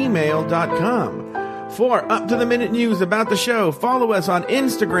dragracerecap@gmail.com. For up-to-the-minute news about the show, follow us on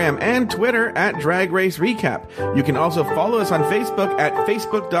Instagram and Twitter at Drag Race Recap. You can also follow us on Facebook at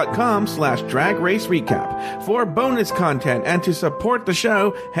facebook.com/Drag Race Recap. For bonus content and to support the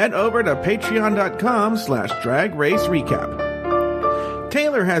show, head over to patreon.com/Drag Race Recap.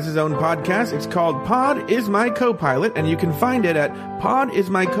 Taylor has his own podcast. It's called Pod Is My Co-Pilot, and you can find it at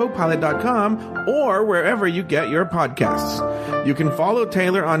podismycopilot.com or wherever you get your podcasts. You can follow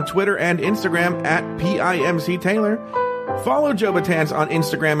Taylor on Twitter and Instagram at PIMCTaylor. Follow Joe Batance on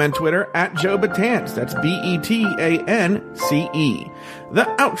Instagram and Twitter at Joe Batance. That's BETANCE. The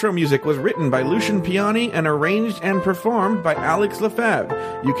outro music was written by Lucian Piani and arranged and performed by Alex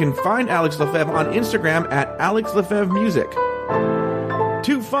Lefebvre. You can find Alex Lefebvre on Instagram at Alex Lefebvre Music.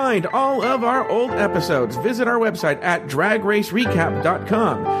 To find all of our old episodes, visit our website at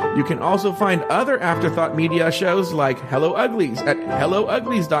dragracerecap.com. You can also find other Afterthought Media shows like Hello Uglies at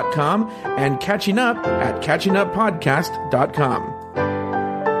hellouglies.com and Catching Up at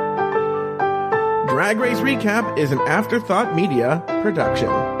catchinguppodcast.com. Drag Race Recap is an Afterthought Media production.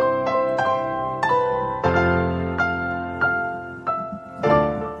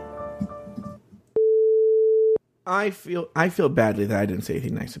 I feel badly that I didn't say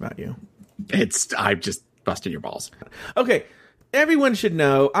anything nice about you. I'm just busting your balls. Okay. Everyone should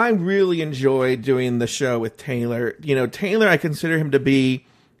know I really enjoy doing the show with Taylor. You know, Taylor, I consider him to be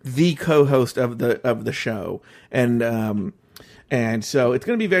the co-host of the show. And so it's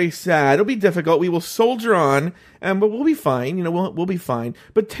going to be very sad. It'll be difficult. We will soldier on, but we'll be fine. You know, we'll be fine.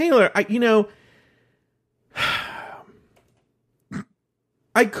 But Taylor, I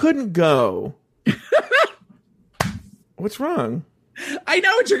couldn't go. What's wrong? I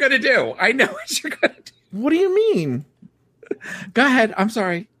know what you're going to do. What do you mean? Go ahead. I'm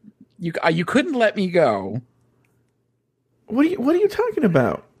sorry. You couldn't let me go. What are you talking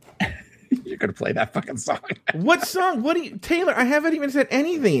about? You're going to play that fucking song. What song? Taylor, I haven't even said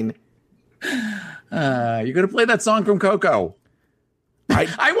anything. You're going to play that song from Coco.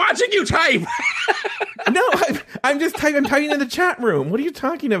 I'm watching you type. No, I'm just typing. I'm typing in the chat room. What are you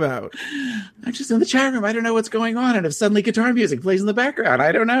talking about? I'm just in the chat room. I don't know what's going on. And if suddenly guitar music plays in the background,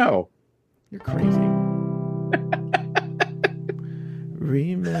 I don't know. You're crazy.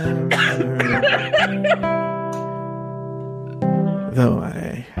 Remember, though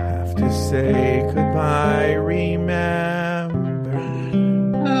I have to say goodbye, remember,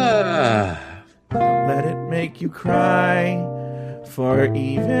 don't let it make you cry. For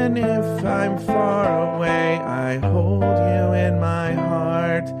even if I'm far away, I hold you in my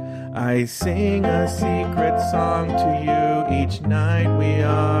heart. I sing a secret song to you each night we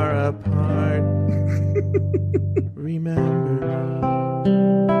are apart. Remember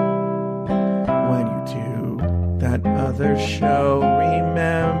me when you do that other show.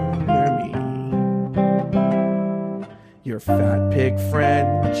 Remember me, your fat pig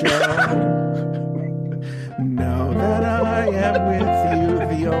friend Joe. Know that I am with you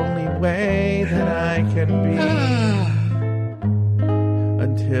the only way that I can be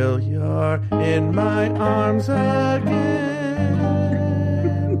until you're in my arms again.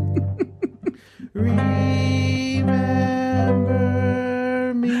 Remember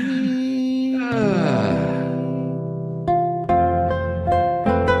me.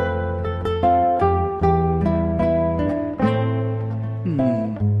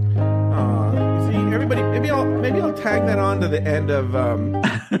 Maybe I'll tag that on to the end of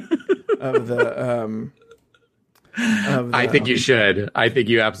of the. I think you should. I think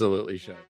you absolutely should.